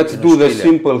let's do the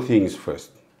simple things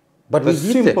first. But the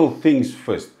simple things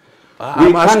first.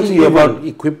 I'm asking you about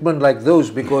equipment like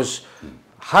those because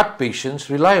heart patients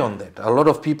rely on that. A lot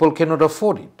of people cannot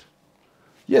afford it.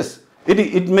 Yes,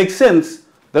 it makes sense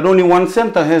that only one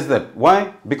center has that.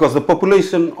 Why? Because the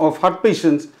population of heart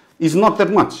patients is not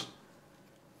that much.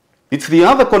 It's the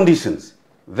other conditions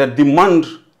that demand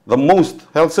the most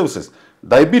health services.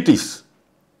 Diabetes,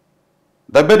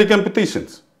 diabetic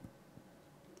amputations.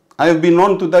 I have been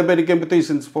on to diabetic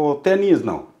amputations for 10 years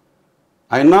now.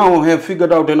 I now have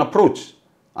figured out an approach.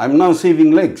 I'm now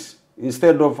saving legs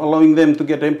instead of allowing them to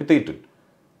get amputated.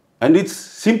 And it's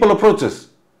simple approaches.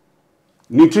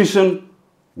 Nutrition,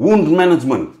 wound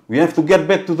management. We have to get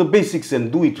back to the basics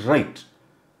and do it right.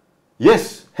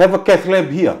 Yes, have a cath lab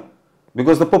here,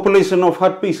 because the population of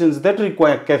heart patients that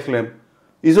require cath lab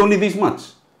is only this much.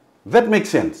 That makes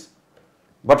sense.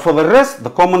 But for the rest, the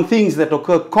common things that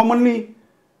occur commonly,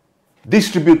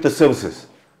 distribute the services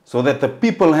so that the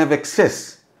people have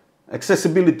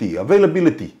accessibility,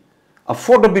 availability,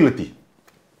 affordability.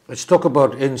 Let's talk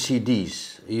about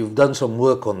NCDs. You've done some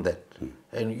work on that,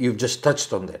 and you've just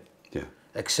touched on that. Yeah.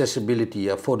 Accessibility,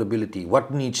 affordability.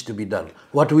 What needs to be done?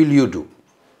 What will you do?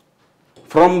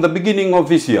 From the beginning of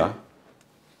this year,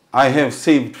 I have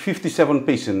saved 57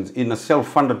 patients in a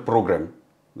self-funded program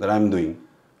that I'm doing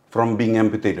from being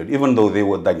amputated, even though they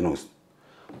were diagnosed.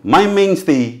 My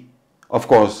mainstay, of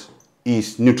course,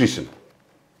 is nutrition.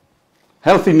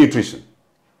 Healthy nutrition.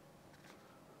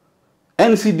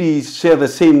 NCDs share the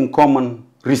same common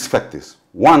risk factors.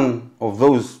 One of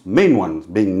those main ones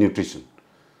being nutrition.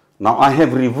 Now I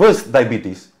have reversed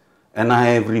diabetes and I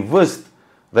have reversed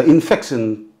the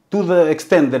infection to the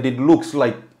extent that it looks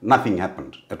like nothing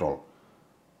happened at all.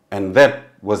 And that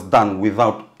was done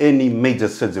without any major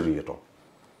surgery at all.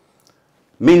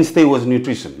 Mainstay was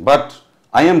nutrition, but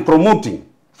I am promoting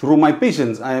through my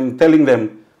patients, I am telling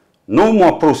them no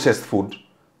more processed food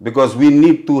because we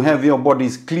need to have your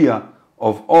bodies clear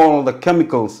of all the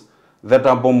chemicals that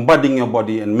are bombarding your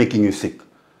body and making you sick.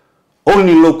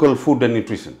 Only local food and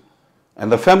nutrition.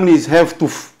 And the families have to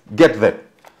get that.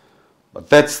 But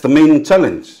that's the main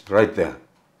challenge right there.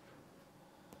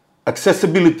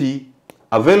 Accessibility,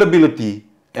 availability,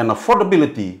 and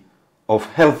affordability of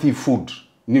healthy food,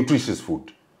 nutritious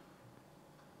food.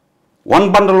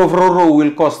 One bundle of Roro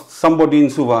will cost somebody in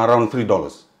Suva around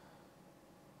 $3.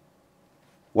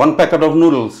 One packet of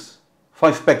noodles,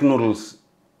 5-pack noodles,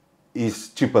 is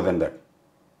cheaper than that.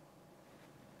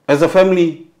 As a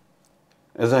family,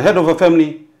 as a head of a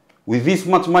family, with this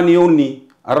much money only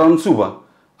around Suva,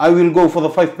 I will go for the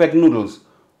 5-pack noodles,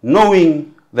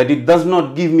 knowing that it does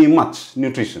not give me much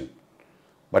nutrition,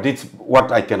 but it's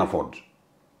what I can afford.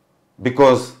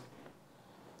 Because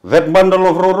that bundle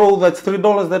of Roro, that's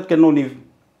 $3, that can only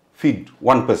feed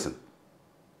one person.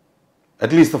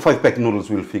 At least the 5-pack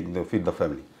noodles will feed the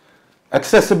family.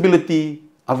 Accessibility,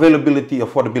 availability,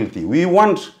 affordability. We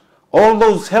want all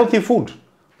those healthy food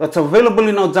that's available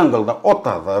in our jungle, the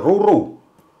ota, the Roro,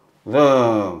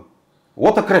 the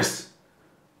watercress,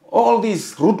 all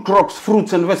these root crops,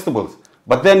 fruits and vegetables.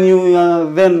 But then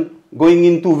you then going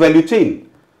into value chain?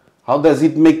 How does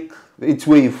it make its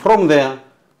way from there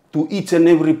to each and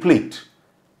every plate,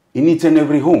 in each and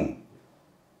every home?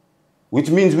 Which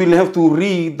means we'll have to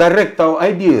redirect our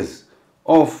ideas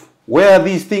of where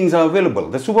these things are available.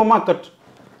 The supermarket,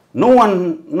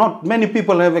 not many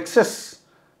people have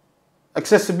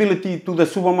accessibility to the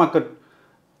supermarket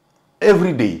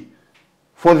every day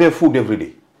for their food every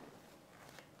day.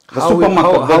 The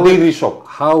supermarket, the dairy shop.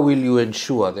 How will you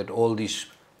ensure that all this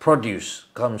produce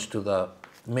comes to the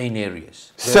main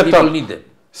areas where people need them?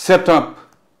 Set up,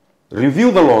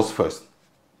 review the laws first,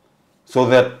 so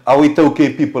that our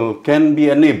Itauke people can be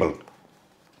enabled.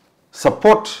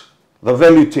 Support the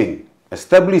value chain,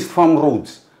 establish farm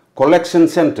roads, collection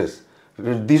centers,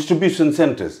 distribution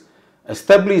centers,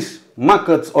 establish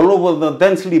markets all over the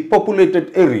densely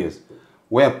populated areas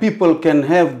where people can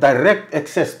have direct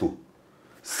access to.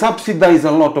 Subsidize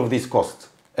a lot of these costs,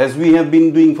 as we have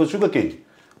been doing for sugarcane.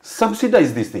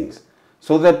 Subsidize these things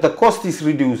so that the cost is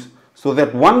reduced, so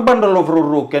that one bundle of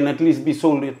roro can at least be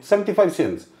sold at 75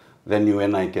 cents. Then you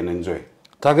and I can enjoy.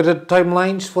 Targeted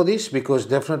timelines for this, because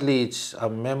definitely it's a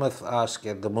mammoth ask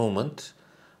at the moment,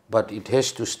 but it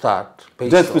has to start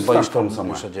based on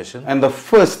some suggestion. And the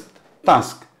first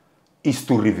task is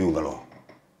to review the law.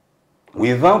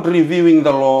 Without reviewing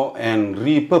the law and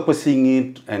repurposing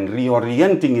it and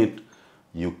reorienting it,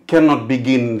 you cannot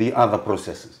begin the other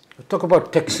processes. Talk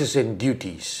about taxes and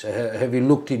duties. Have you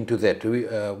looked into that?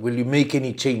 Will you make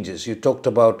any changes? You talked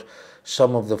about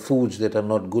some of the foods that are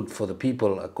not good for the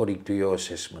people, according to your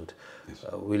assessment. Yes.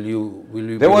 Will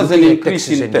you there was an increase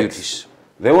in tax.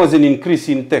 There was an increase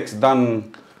in tax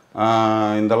done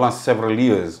in the last several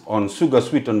years on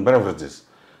sugar-sweetened beverages,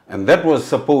 and that was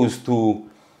supposed to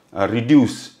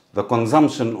reduce the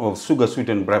consumption of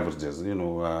sugar-sweetened beverages. You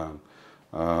know,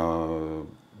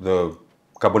 the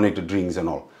carbonated drinks and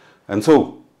all. And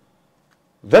so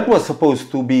that was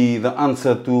supposed to be the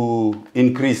answer to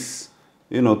increase,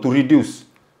 you know, to reduce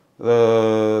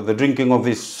the drinking of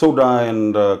this soda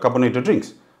and carbonated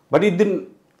drinks. But it didn't,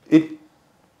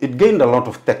 it gained a lot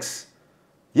of tax.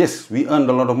 Yes, we earned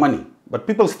a lot of money, but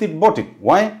people still bought it.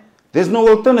 Why? There's no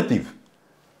alternative.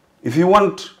 If you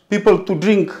want people to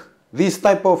drink these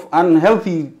type of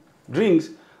unhealthy drinks,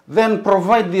 then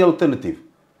provide the alternative.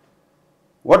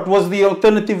 What was the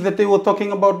alternative that they were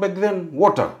talking about back then?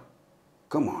 Water.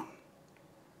 Come on.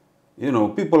 You know,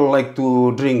 people like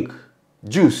to drink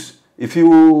juice. If you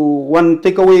want to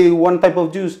take away one type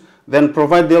of juice, then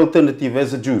provide the alternative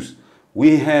as a juice.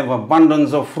 We have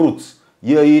abundance of fruits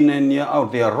year in and year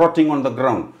out. They are rotting on the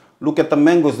ground. Look at the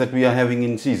mangoes that we are having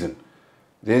in season.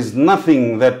 There's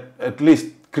nothing that at least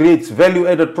creates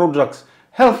value-added products,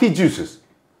 healthy juices.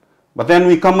 But then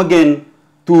we come again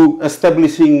to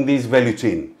establishing this value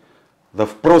chain, the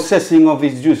processing of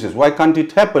these juices. Why can't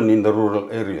it happen in the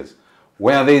rural areas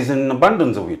where there is an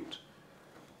abundance of it,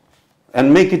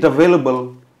 and make it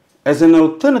available as an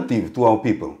alternative to our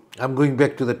people? I'm going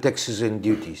back to the taxes and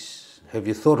duties. Have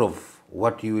you thought of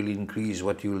what you will increase,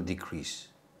 what you will decrease?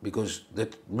 Because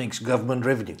that makes government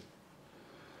revenue.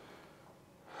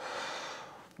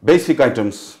 Basic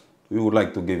items, we would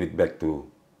like to give it back to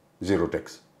zero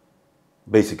tax.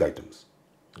 Basic items.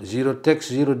 Zero tax,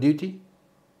 zero duty?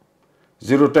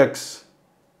 Zero tax,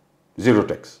 zero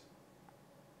tax.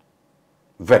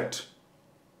 VAT.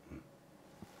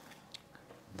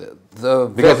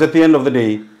 Because at the end of the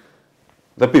day,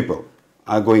 the people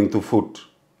are going to foot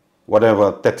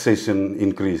whatever taxation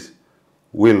increase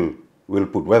will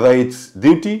put, whether it's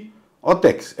duty or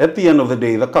tax. At the end of the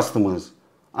day, the customers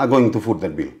are going to foot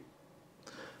that bill.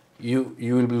 You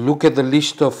will look at the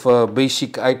list of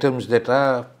basic items that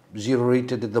are zero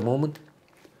rated at the moment.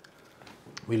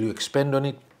 Will you expand on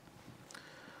it?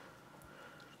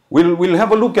 We'll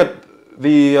have a look at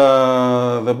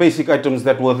the basic items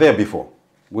that were there before.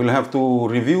 We'll have to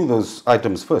review those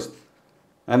items first,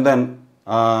 and then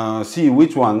see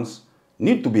which ones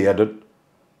need to be added,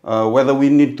 whether we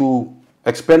need to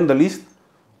expand the list,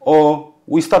 or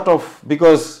we start off,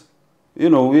 because, you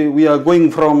know, we are going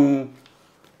from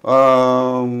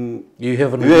you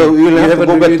haven't we'll have to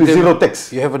go back to zero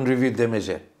tax. You haven't reviewed them as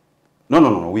yet?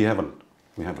 No, we haven't.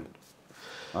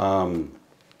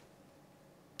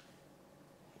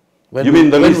 You mean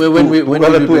the list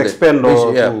whether to expand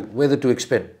or whether to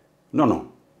expand?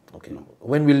 No. Okay. No.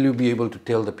 When will you be able to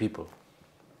tell the people?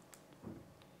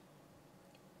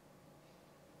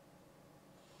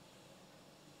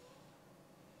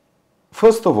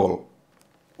 First of all,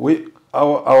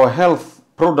 our health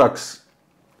products,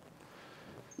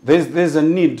 there's a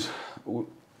need.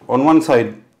 On one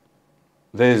side,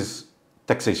 there's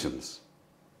taxations.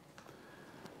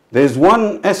 There's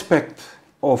one aspect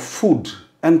of food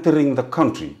entering the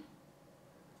country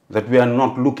that we are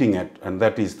not looking at, and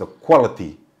that is the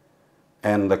quality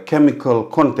and the chemical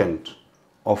content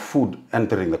of food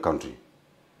entering the country.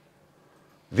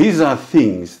 These are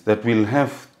things that will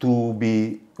have to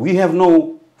be, we have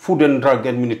no Food and Drug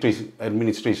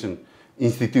Administration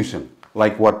institution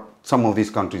like what some of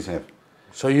these countries have.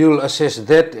 So you'll assess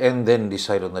that and then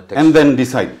decide on the text. And then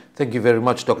decide. Thank you very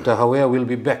much, Dr. Hawea. We'll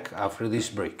be back after this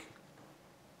break.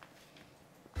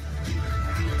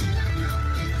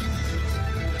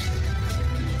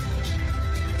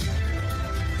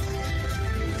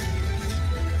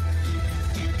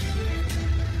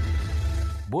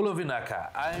 Bula Vinaka,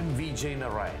 I'm Vijay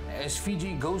Narayan. As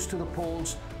Fiji goes to the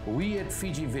polls, we at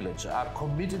Fiji Village are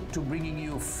committed to bringing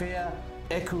you fair,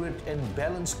 accurate and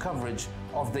balanced coverage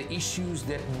of the issues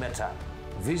that matter.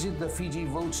 Visit the Fiji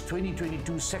Votes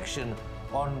 2022 section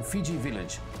on Fiji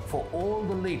Village for all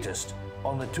the latest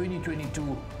on the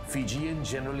 2022 Fijian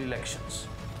general elections.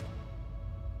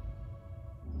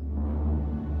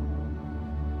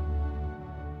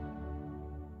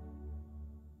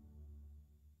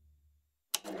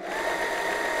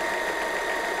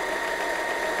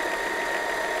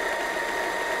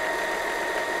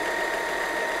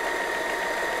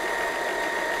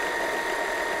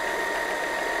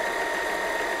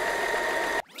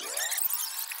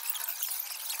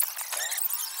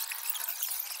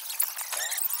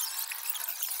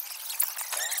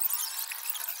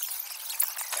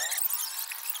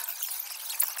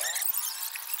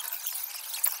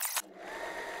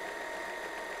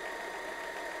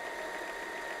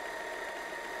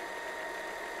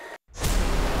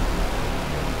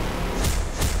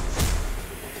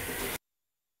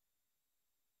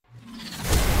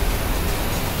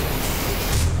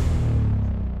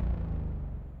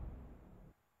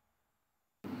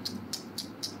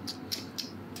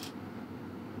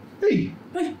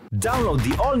 Download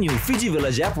the all-new Fiji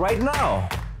Village app right now.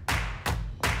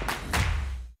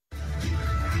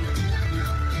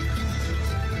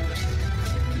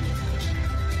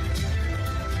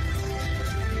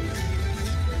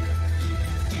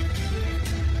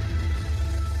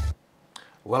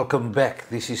 Welcome back.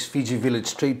 This is Fiji Village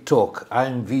Straight Talk.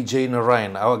 I'm Vijay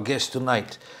Narayan. Our guest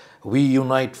tonight, We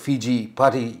Unite Fiji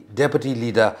Party Deputy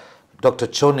Leader, Dr.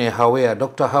 Jone Hawea.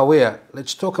 Dr. Hawea,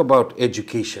 let's talk about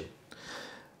education.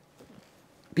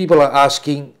 People are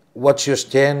asking, what's your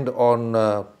stand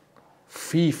on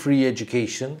fee-free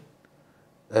education,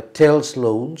 TELS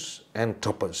loans and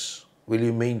toppers? Will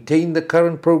you maintain the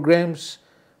current programs?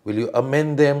 Will you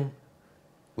amend them?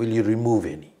 Will you remove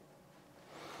any?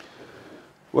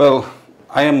 Well,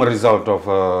 I am a result of,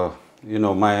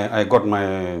 I got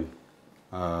my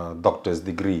doctor's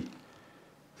degree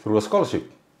through a scholarship.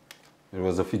 It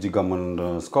was a Fiji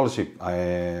government scholarship. I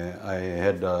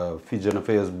had a Fijian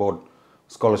Affairs Board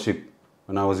scholarship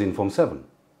when I was in Form 7.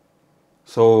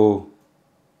 So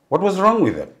what was wrong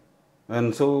with that?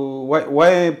 And so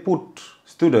why put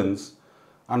students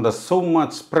under so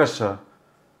much pressure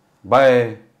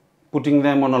by putting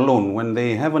them on a loan when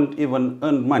they haven't even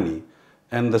earned money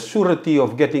and the surety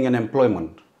of getting an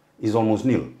employment is almost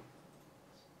nil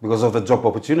because of the job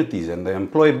opportunities and the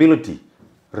employability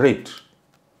rate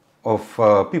of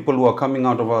people who are coming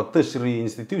out of our tertiary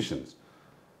institutions.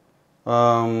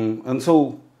 And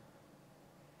so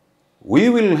we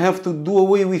will have to do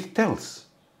away with TELS.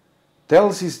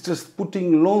 TELS is just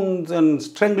putting loans and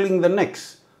strangling the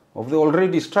necks of the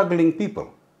already struggling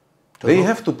people. So they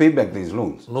have to pay back these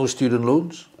loans. No student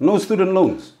loans? No student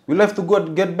loans. We'll have to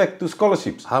get back to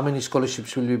scholarships. How many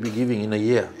scholarships will you be giving in a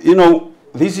year? You know,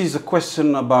 this is a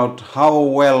question about how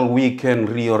well we can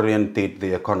reorientate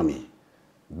the economy,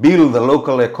 build the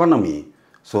local economy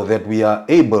so that we are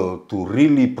able to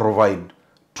really provide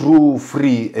true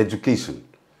free education.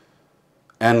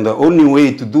 And the only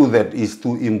way to do that is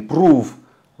to improve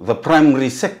the primary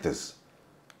sectors.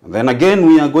 And then again,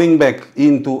 we are going back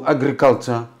into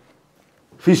agriculture,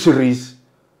 fisheries.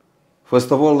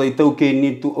 First of all, the Itauke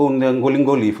need to own the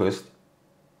Ngolingoli first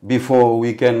before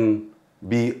we can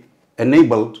be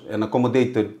enabled and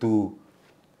accommodated to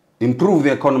improve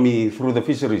the economy through the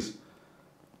fisheries.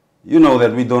 You know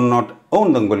that we do not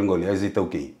own the Ngolingoli as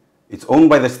Itauke. It's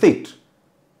owned by the state.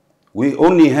 We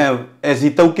only have, as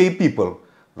Itauke people,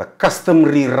 the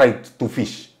customary right to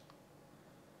fish.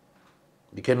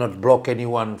 You cannot block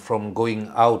anyone from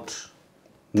going out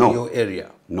to your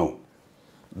area? No,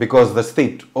 because the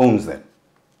state owns that.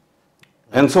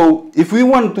 And so if we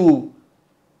want to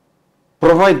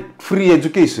provide free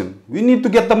education, we need to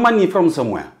get the money from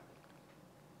somewhere.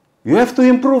 You have to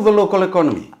improve the local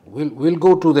economy. We'll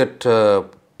go to that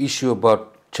issue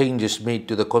about changes made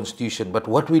to the constitution, but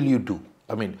what will you do?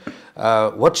 I mean,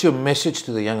 what's your message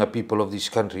to the younger people of this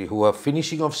country who are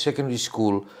finishing off secondary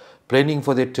school, planning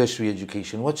for their tertiary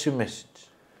education? What's your message?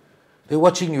 They're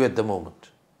watching you at the moment.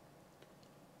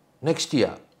 Next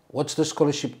year, what's the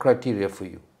scholarship criteria for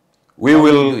you? We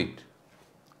will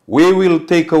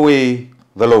take away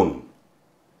the loan.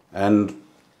 And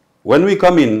when we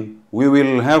come in, we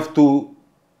will have to,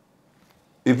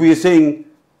 if we are saying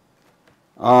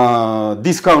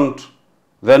discount,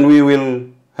 then we will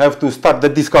have to start the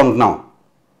discount now.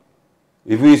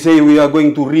 If we say we are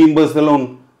going to reimburse the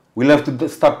loan, we'll have to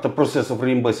start the process of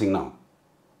reimbursing now,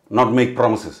 not make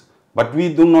promises. But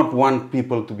we do not want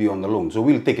people to be on the loan, so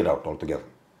we'll take it out altogether.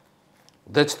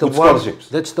 That's the ones.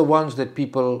 That's the ones that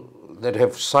people that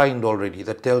have signed already.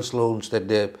 That tells loans that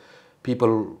they're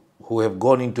people who have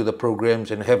gone into the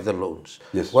programs and have the loans.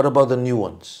 Yes. What about the new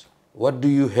ones? What do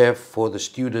you have for the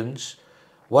students?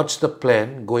 What's the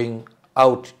plan going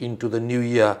out into the new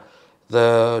year?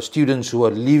 The students who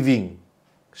are leaving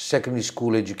secondary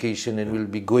school education and will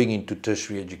be going into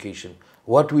tertiary education.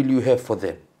 What will you have for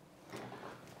them?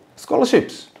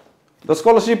 Scholarships. The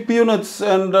scholarship units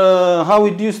and how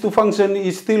it used to function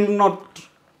is still not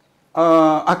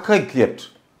archaic yet.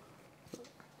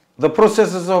 The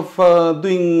processes of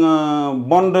doing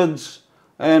bondage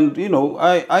and, you know,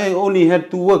 I only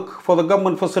had to work for the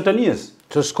government for certain years.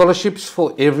 So scholarships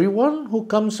for everyone who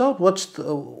comes out? What's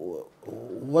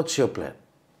your plan?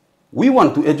 We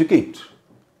want to educate.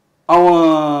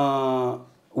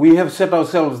 We have set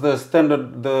ourselves the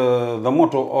standard, the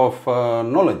motto of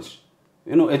knowledge.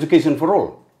 You know, education for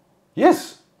all.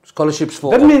 Yes. Scholarships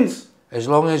for all. That means, as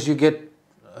long as you get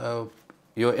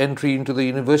your entry into the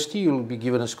university, you'll be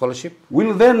given a scholarship?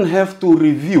 We'll then have to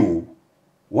review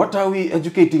what are we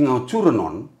educating our children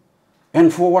on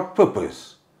and for what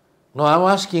purpose. No, I'm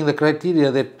asking the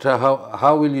criteria that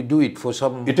how will you do it for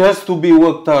some... It has to be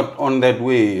worked out on that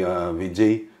way,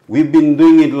 Vijay. We've been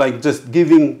doing it like just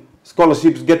giving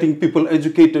scholarships, getting people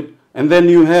educated, and then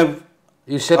you have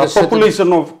you set a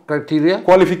population of criteria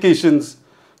qualifications.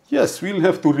 Yes, we'll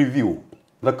have to review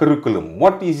the curriculum.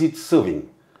 What is it serving?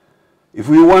 If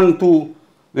we want to,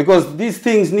 because these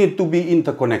things need to be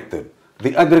interconnected.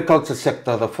 The agriculture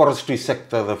sector, the forestry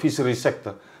sector, the fishery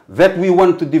sector, that we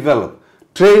want to develop.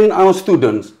 Train our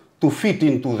students to fit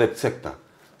into that sector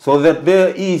so that there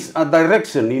is a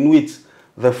direction in which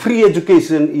the free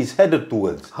education is headed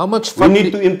towards. How much funding? We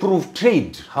need to improve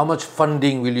trade. How much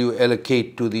funding will you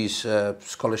allocate to these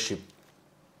scholarship?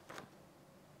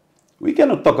 We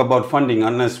cannot talk about funding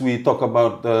unless we talk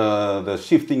about the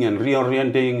shifting and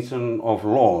reorientation of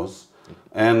laws,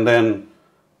 and then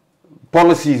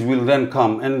policies will then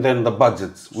come, and then the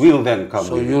budgets will then come.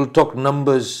 So you'll talk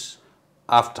numbers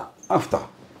after? After.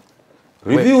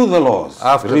 Review the laws.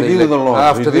 After review the laws.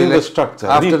 After review the structure.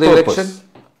 After the election?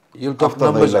 You'll talk after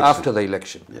numbers the after the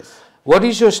election. Yes. What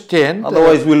is your stand?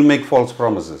 Otherwise, we'll make false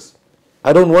promises.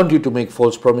 I don't want you to make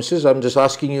false promises. I'm just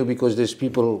asking you because there's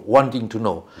people wanting to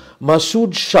know.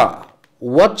 Masood Shah,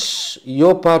 what's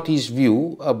your party's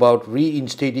view about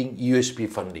reinstating USP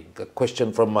funding? A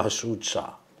question from Masood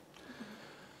Shah.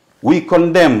 We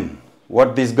condemn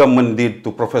what this government did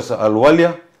to Professor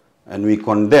Ahluwalia, and we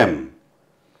condemn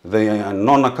the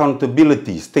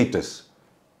non-accountability status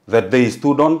that they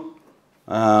stood on.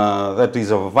 That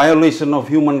is a violation of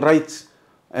human rights,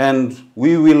 and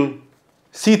we will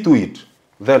see to it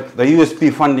that the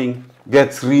USP funding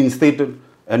gets reinstated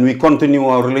and we continue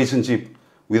our relationship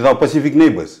with our Pacific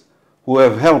neighbors who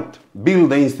have helped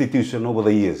build the institution over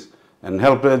the years and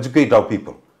helped educate our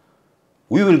people.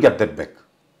 We will get that back.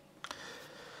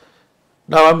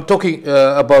 Now I'm talking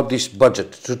about this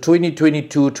budget. So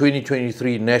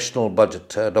 2022-2023 national budget,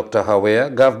 Dr.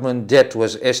 Hawea, government debt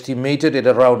was estimated at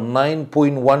around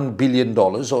 $9.1 billion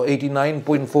or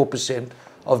 89.4%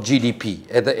 of GDP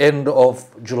at the end of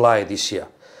July this year.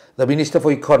 The Minister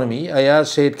for Economy,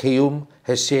 Ayaz Said Kayum,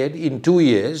 has said in 2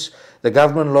 years, the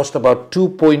government lost about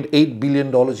 $2.8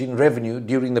 billion in revenue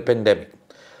during the pandemic.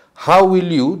 How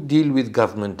will you deal with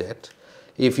government debt?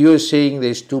 If you're saying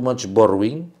there's too much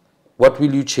borrowing, what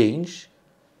will you change?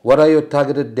 What are your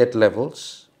targeted debt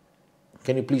levels?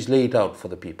 Can you please lay it out for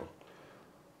the people?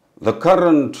 The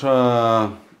current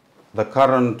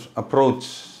approach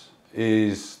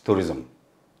is tourism.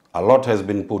 A lot has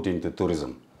been put into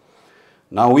tourism.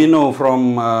 Now we know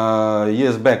from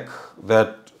years back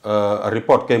that a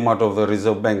report came out of the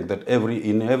Reserve Bank that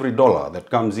in every dollar that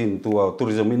comes into our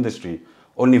tourism industry,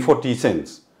 only 40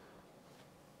 cents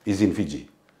is in Fiji.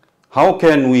 How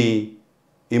can we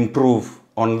improve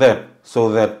on that so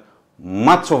that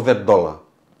much of that dollar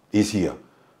is here?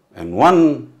 And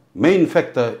one main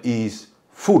factor is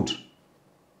food.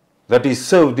 that is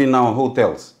served in our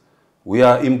hotels, we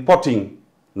are importing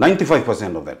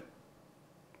 95% of that.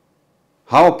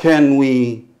 How can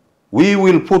we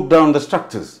will put down the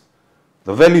structures,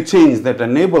 the value chains that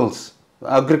enables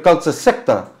the agriculture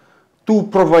sector to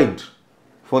provide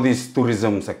for this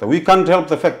tourism sector. We can't help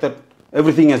the fact that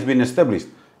everything has been established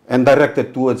and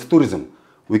directed towards tourism.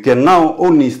 We can now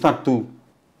only start to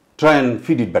try and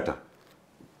feed it better.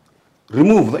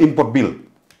 Remove the import bill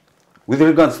with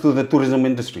regards to the tourism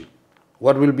industry.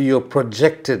 What will be your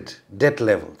projected debt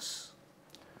levels?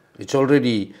 It's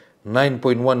already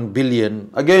 9.1 billion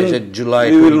Again, as at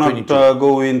July we will 2022. not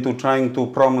go into trying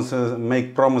to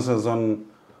make promises on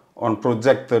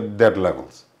projected debt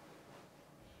levels.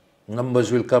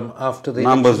 Numbers will come after the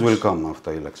Numbers elections. will come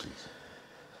after elections.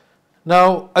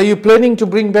 Now, are you planning to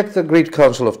bring back the Great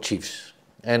Council of Chiefs?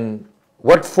 And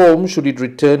what form should it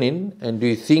return in? And do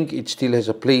you think it still has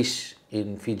a place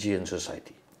in Fijian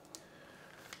society?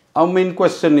 Our main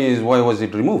question is, why was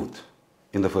it removed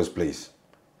in the first place?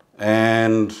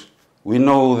 And we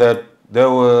know that there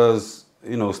was,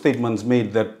 statements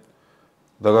made that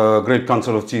the Great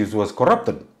Council of Chiefs was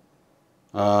corrupted.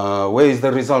 Where is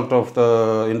the result of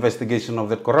the investigation of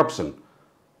that corruption?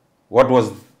 What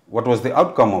was the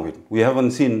outcome of it? We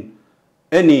haven't seen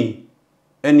any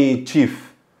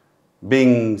chief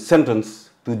being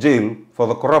sentenced to jail for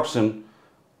the corruption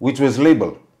which was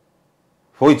labeled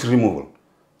for its removal.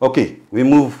 Okay, we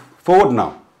move forward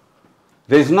now.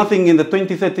 There is nothing in the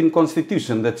 2013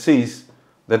 Constitution that says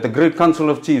that the Great Council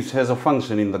of Chiefs has a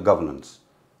function in the governance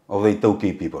of the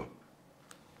Itaukei people.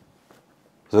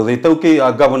 So the Itaukei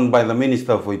are governed by the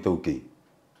Minister for Itaukei,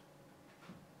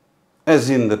 as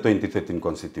in the 2013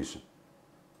 Constitution.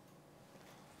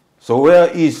 So where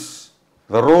is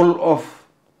the role of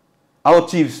our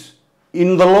chiefs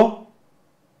in the law?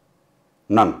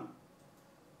 None.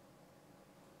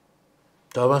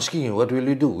 So I'm asking you, what will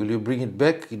you do? Will you bring it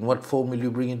back? In what form will you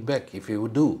bring it back, if you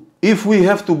do? If we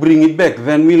have to bring it back,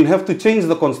 then we'll have to change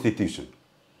the Constitution.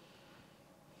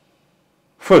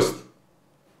 First,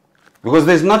 because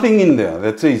there's nothing in there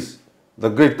that says the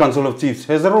Great Council of Chiefs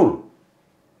has a role.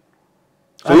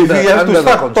 So if we have to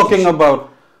start talking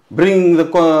about bringing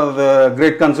the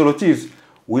Great Council of Chiefs,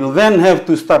 we'll then have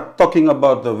to start talking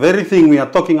about the very thing we are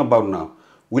talking about now.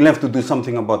 We'll have to do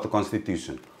something about the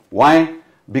Constitution. Why?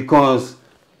 Because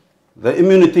the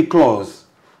immunity clause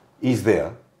is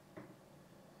there,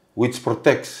 which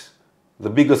protects the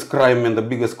biggest crime and the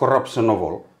biggest corruption of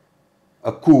all,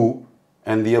 a coup,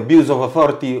 and the abuse of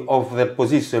authority of that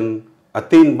position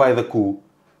attained by the coup,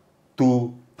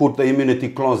 to put the immunity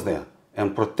clause there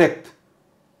and protect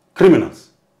criminals.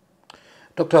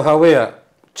 Dr. Hawea,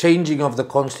 changing of the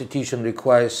Constitution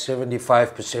requires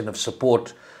 75% of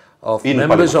support of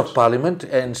members of Parliament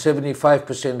and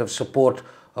 75% of support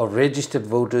of registered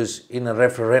voters in a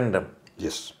referendum.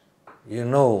 Yes. You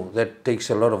know that takes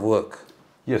a lot of work.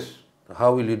 Yes.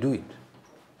 How will you do it?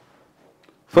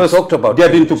 First, talked about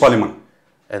get into Parliament.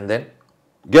 And then?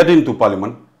 Get into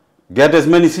Parliament. Get as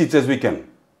many seats as we can.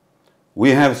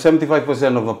 We have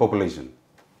 75% of the population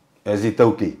as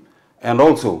Itaukei. And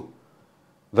also,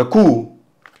 the coup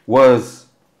was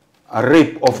a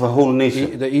rape of the whole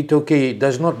nation. The Itaukei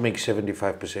does not make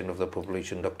 75% of the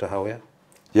population, Dr. Hawea?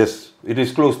 Yes, it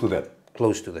is close to that.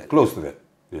 Close to that? Close to that,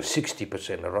 yes.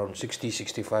 60%, around 60,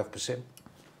 65%?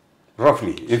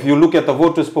 Roughly. If you look at the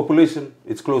voters' population,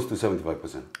 it's close to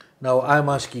 75%. Now, I'm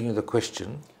asking you the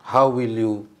question, how will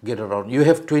you get around? You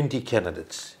have 20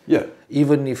 candidates. Yeah.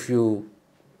 Even if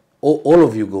all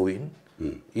of you go in,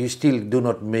 you still do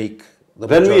not make the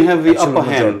Then majority, we have the absolute upper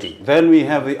majority. hand. Then we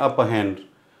have the upper hand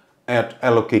at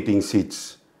allocating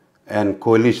seats and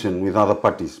coalition with other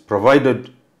parties,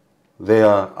 provided they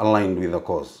are aligned with the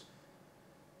cause.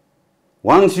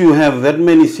 Once you have that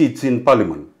many seats in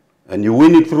Parliament and you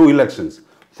win it through elections,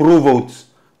 through votes,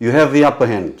 you have the upper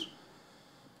hand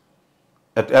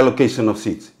at allocation of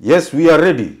seats. Yes, we are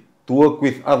ready to work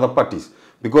with other parties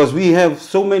because we have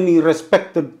so many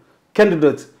respected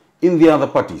candidates in the other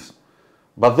parties.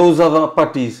 But those other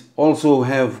parties also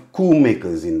have coup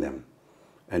makers in them.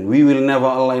 And we will never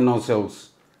align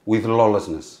ourselves with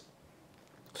lawlessness.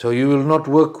 So you will not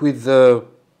work with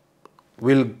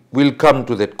we'll come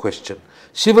to that question.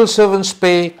 Civil servants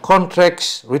pay,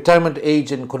 contracts, retirement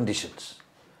age and conditions.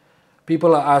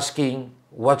 People are asking,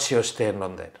 what's your stand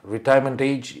on that? Retirement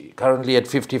age currently at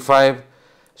 55,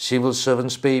 civil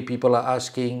servants pay, people are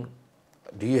asking,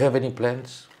 do you have any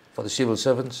plans for the civil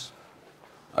servants?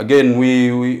 Again,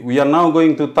 we are now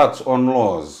going to touch on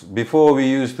laws. Before we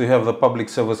used to have the Public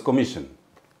Service Commission.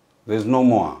 There's no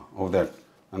more of that.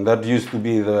 And that used to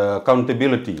be the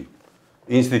accountability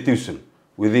institution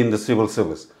within the civil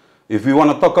service. If we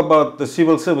want to talk about the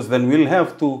civil service, then we'll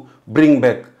have to bring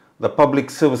back the Public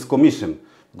Service Commission,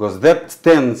 because that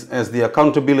stands as the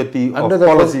accountability of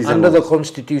policies. Under the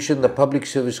Constitution, the Public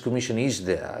Service Commission is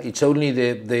there. It's only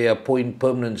they appoint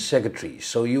permanent secretaries.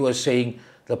 So you are saying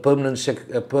the permanent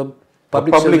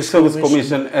Public Service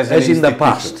Commission as in the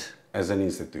past. As an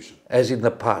institution. As in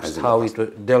the past, how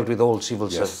it dealt with all civil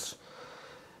servants.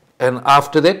 And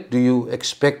after that, do you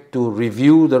expect to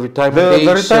review the retirement age?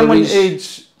 The retirement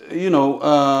age, you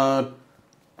know,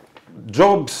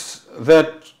 jobs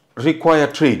that require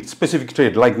trade, specific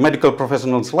trade, like medical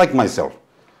professionals like myself.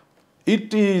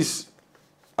 It is,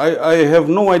 I have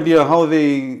no idea how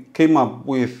they came up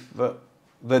with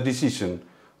the decision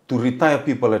to retire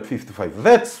people at 55.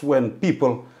 That's when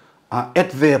people are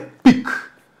at their peak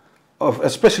of,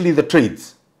 especially the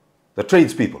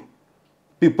tradespeople,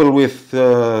 people with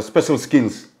special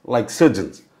skills like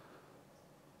surgeons,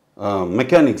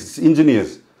 mechanics,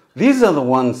 engineers. These are the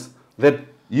ones that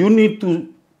you need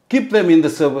to keep them in the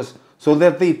service so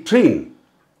that they train.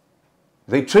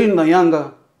 They train the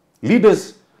younger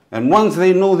leaders, and once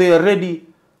they know they are ready,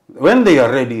 when they are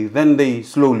ready, then they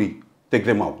slowly take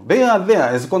them out. They are there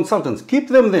as consultants. Keep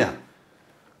them there.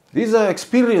 These are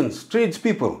experienced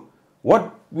tradespeople.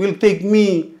 What will take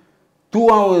me 2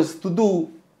 hours to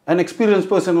do, an experienced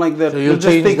person like that, so you'll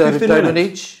just take the 15 retirement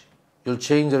minutes. age? You'll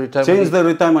change the retirement Change age? the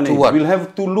retirement age. What? We'll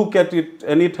have to look at it,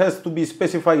 and it has to be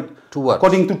specified to what?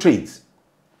 According to trades.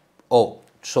 Oh,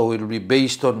 so it will be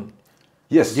based on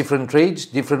different trades,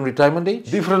 different retirement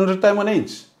age? Different retirement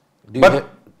age. Do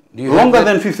you longer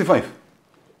than 55.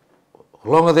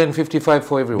 Longer than 55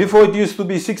 for everyone? Before it used to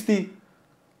be 60.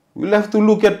 We'll have to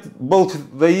look at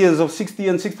both the years of 60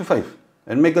 and 65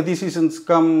 and make the decisions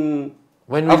come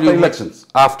after elections.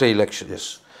 After elections.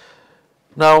 Yes.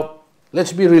 Now,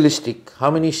 let's be realistic. How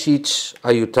many seats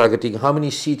are you targeting? How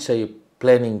many seats are you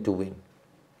planning to win?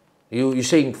 You're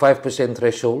saying 5%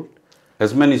 threshold?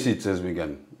 As many seats as we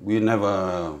can. We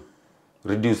never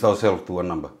reduced ourselves to a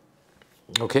number.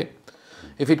 Okay.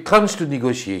 If it comes to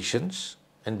negotiations,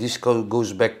 and this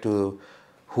goes back to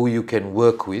who you can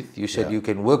work with. You said you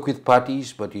can work with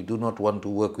parties, but you do not want to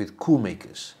work with coup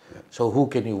makers. Yeah. So who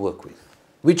can you work with?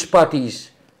 Which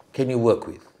parties can you work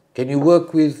with? Can you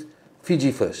work with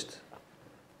Fiji First?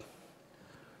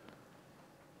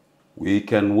 We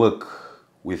can work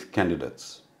with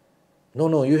candidates.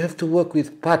 No, you have to work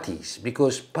with parties,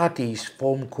 because parties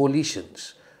form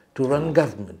coalitions to run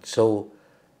government. So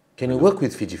can you work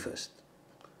with Fiji First?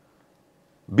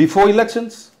 Before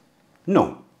elections?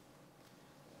 No.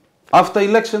 After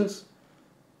elections,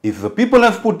 if the people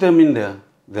have put them in there,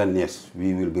 then yes,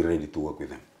 we will be ready to work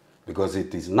with them. Because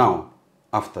it is now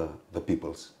after the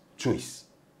people's choice.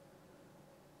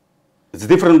 It's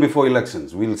different before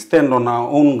elections. We'll stand on our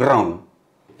own ground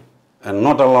and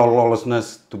not allow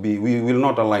lawlessness to be, we will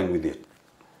not align with it.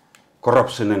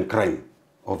 Corruption and crime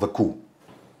of the coup.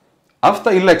 After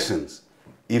elections,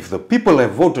 if the people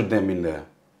have voted them in there,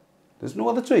 there's no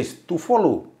other choice to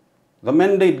follow the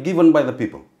mandate given by the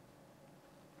people.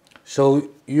 So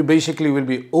you basically will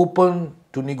be open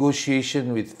to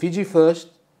negotiation with Fiji First,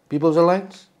 People's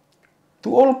Alliance?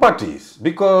 To all parties,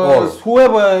 because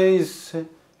whoever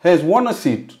has won a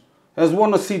seat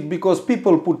because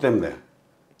people put them there.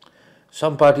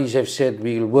 Some parties have said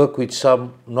we'll work with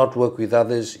some, not work with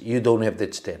others. You don't have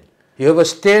that stand. You have a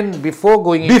stand before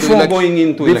going into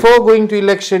election. Before going to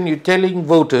election, you're telling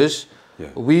voters,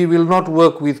 we will not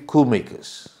work with coup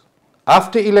makers.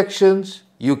 After elections,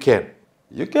 you can.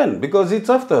 You can, because it's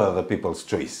after the people's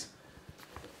choice.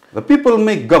 The people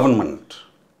make government.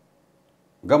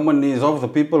 Government is of the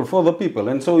people, for the people.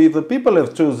 And so if the people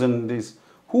have chosen this,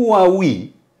 who are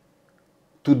we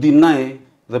to deny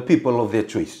the people of their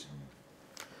choice?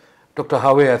 Dr.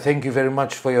 Hawea, thank you very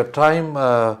much for your time,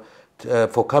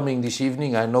 for coming this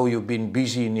evening. I know you've been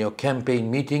busy in your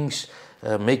campaign meetings,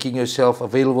 making yourself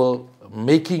available,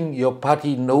 making your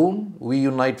party known, We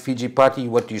Unite Fiji Party,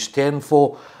 what you stand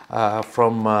for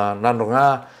from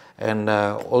Nandonga, and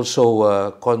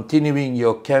also continuing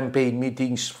your campaign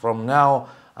meetings from now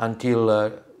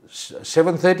until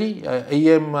 7:30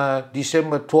 a.m.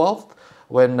 December 12th,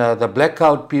 when the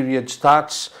blackout period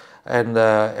starts. And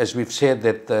as we've said,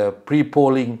 that the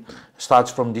pre-polling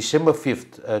starts from December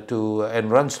 5th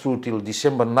and runs through till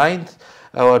December 9th.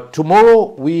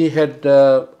 Tomorrow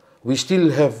we still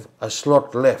have a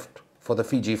slot left for the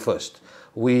Fiji First.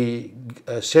 We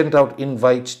sent out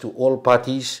invites to all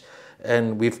parties,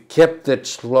 and we've kept that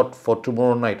slot for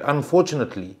tomorrow night.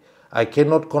 Unfortunately, I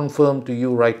cannot confirm to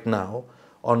you right now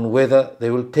on whether they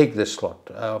will take the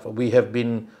slot. We have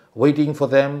been waiting for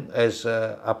them as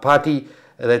a party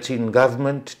that's in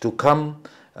government to come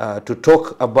to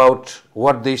talk about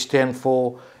what they stand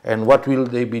for and what will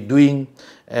they be doing.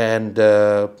 And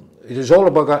it is all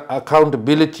about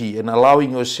accountability and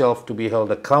allowing yourself to be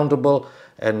held accountable,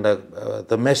 and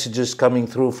the messages coming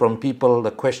through from people,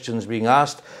 the questions being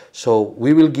asked. So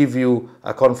we will give you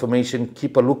a confirmation.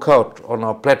 Keep a lookout on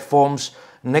our platforms.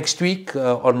 Next week,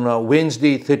 on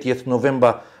Wednesday, 30th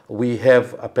November, we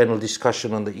have a panel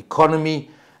discussion on the economy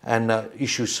and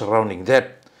issues surrounding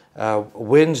that.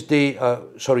 Tuesday,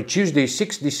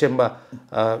 6th December,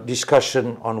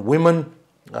 discussion on women,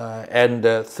 and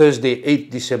Thursday, 8th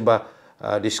December,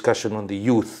 discussion on the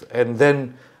youth. And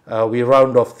then we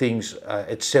round off things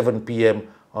at 7 p.m.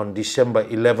 on December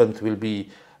 11th. We'll be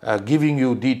giving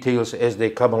you details as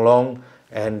they come along.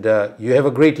 And you have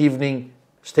a great evening.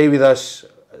 Stay with us.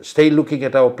 Stay looking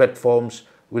at our platforms.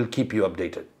 We'll keep you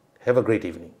updated. Have a great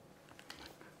evening.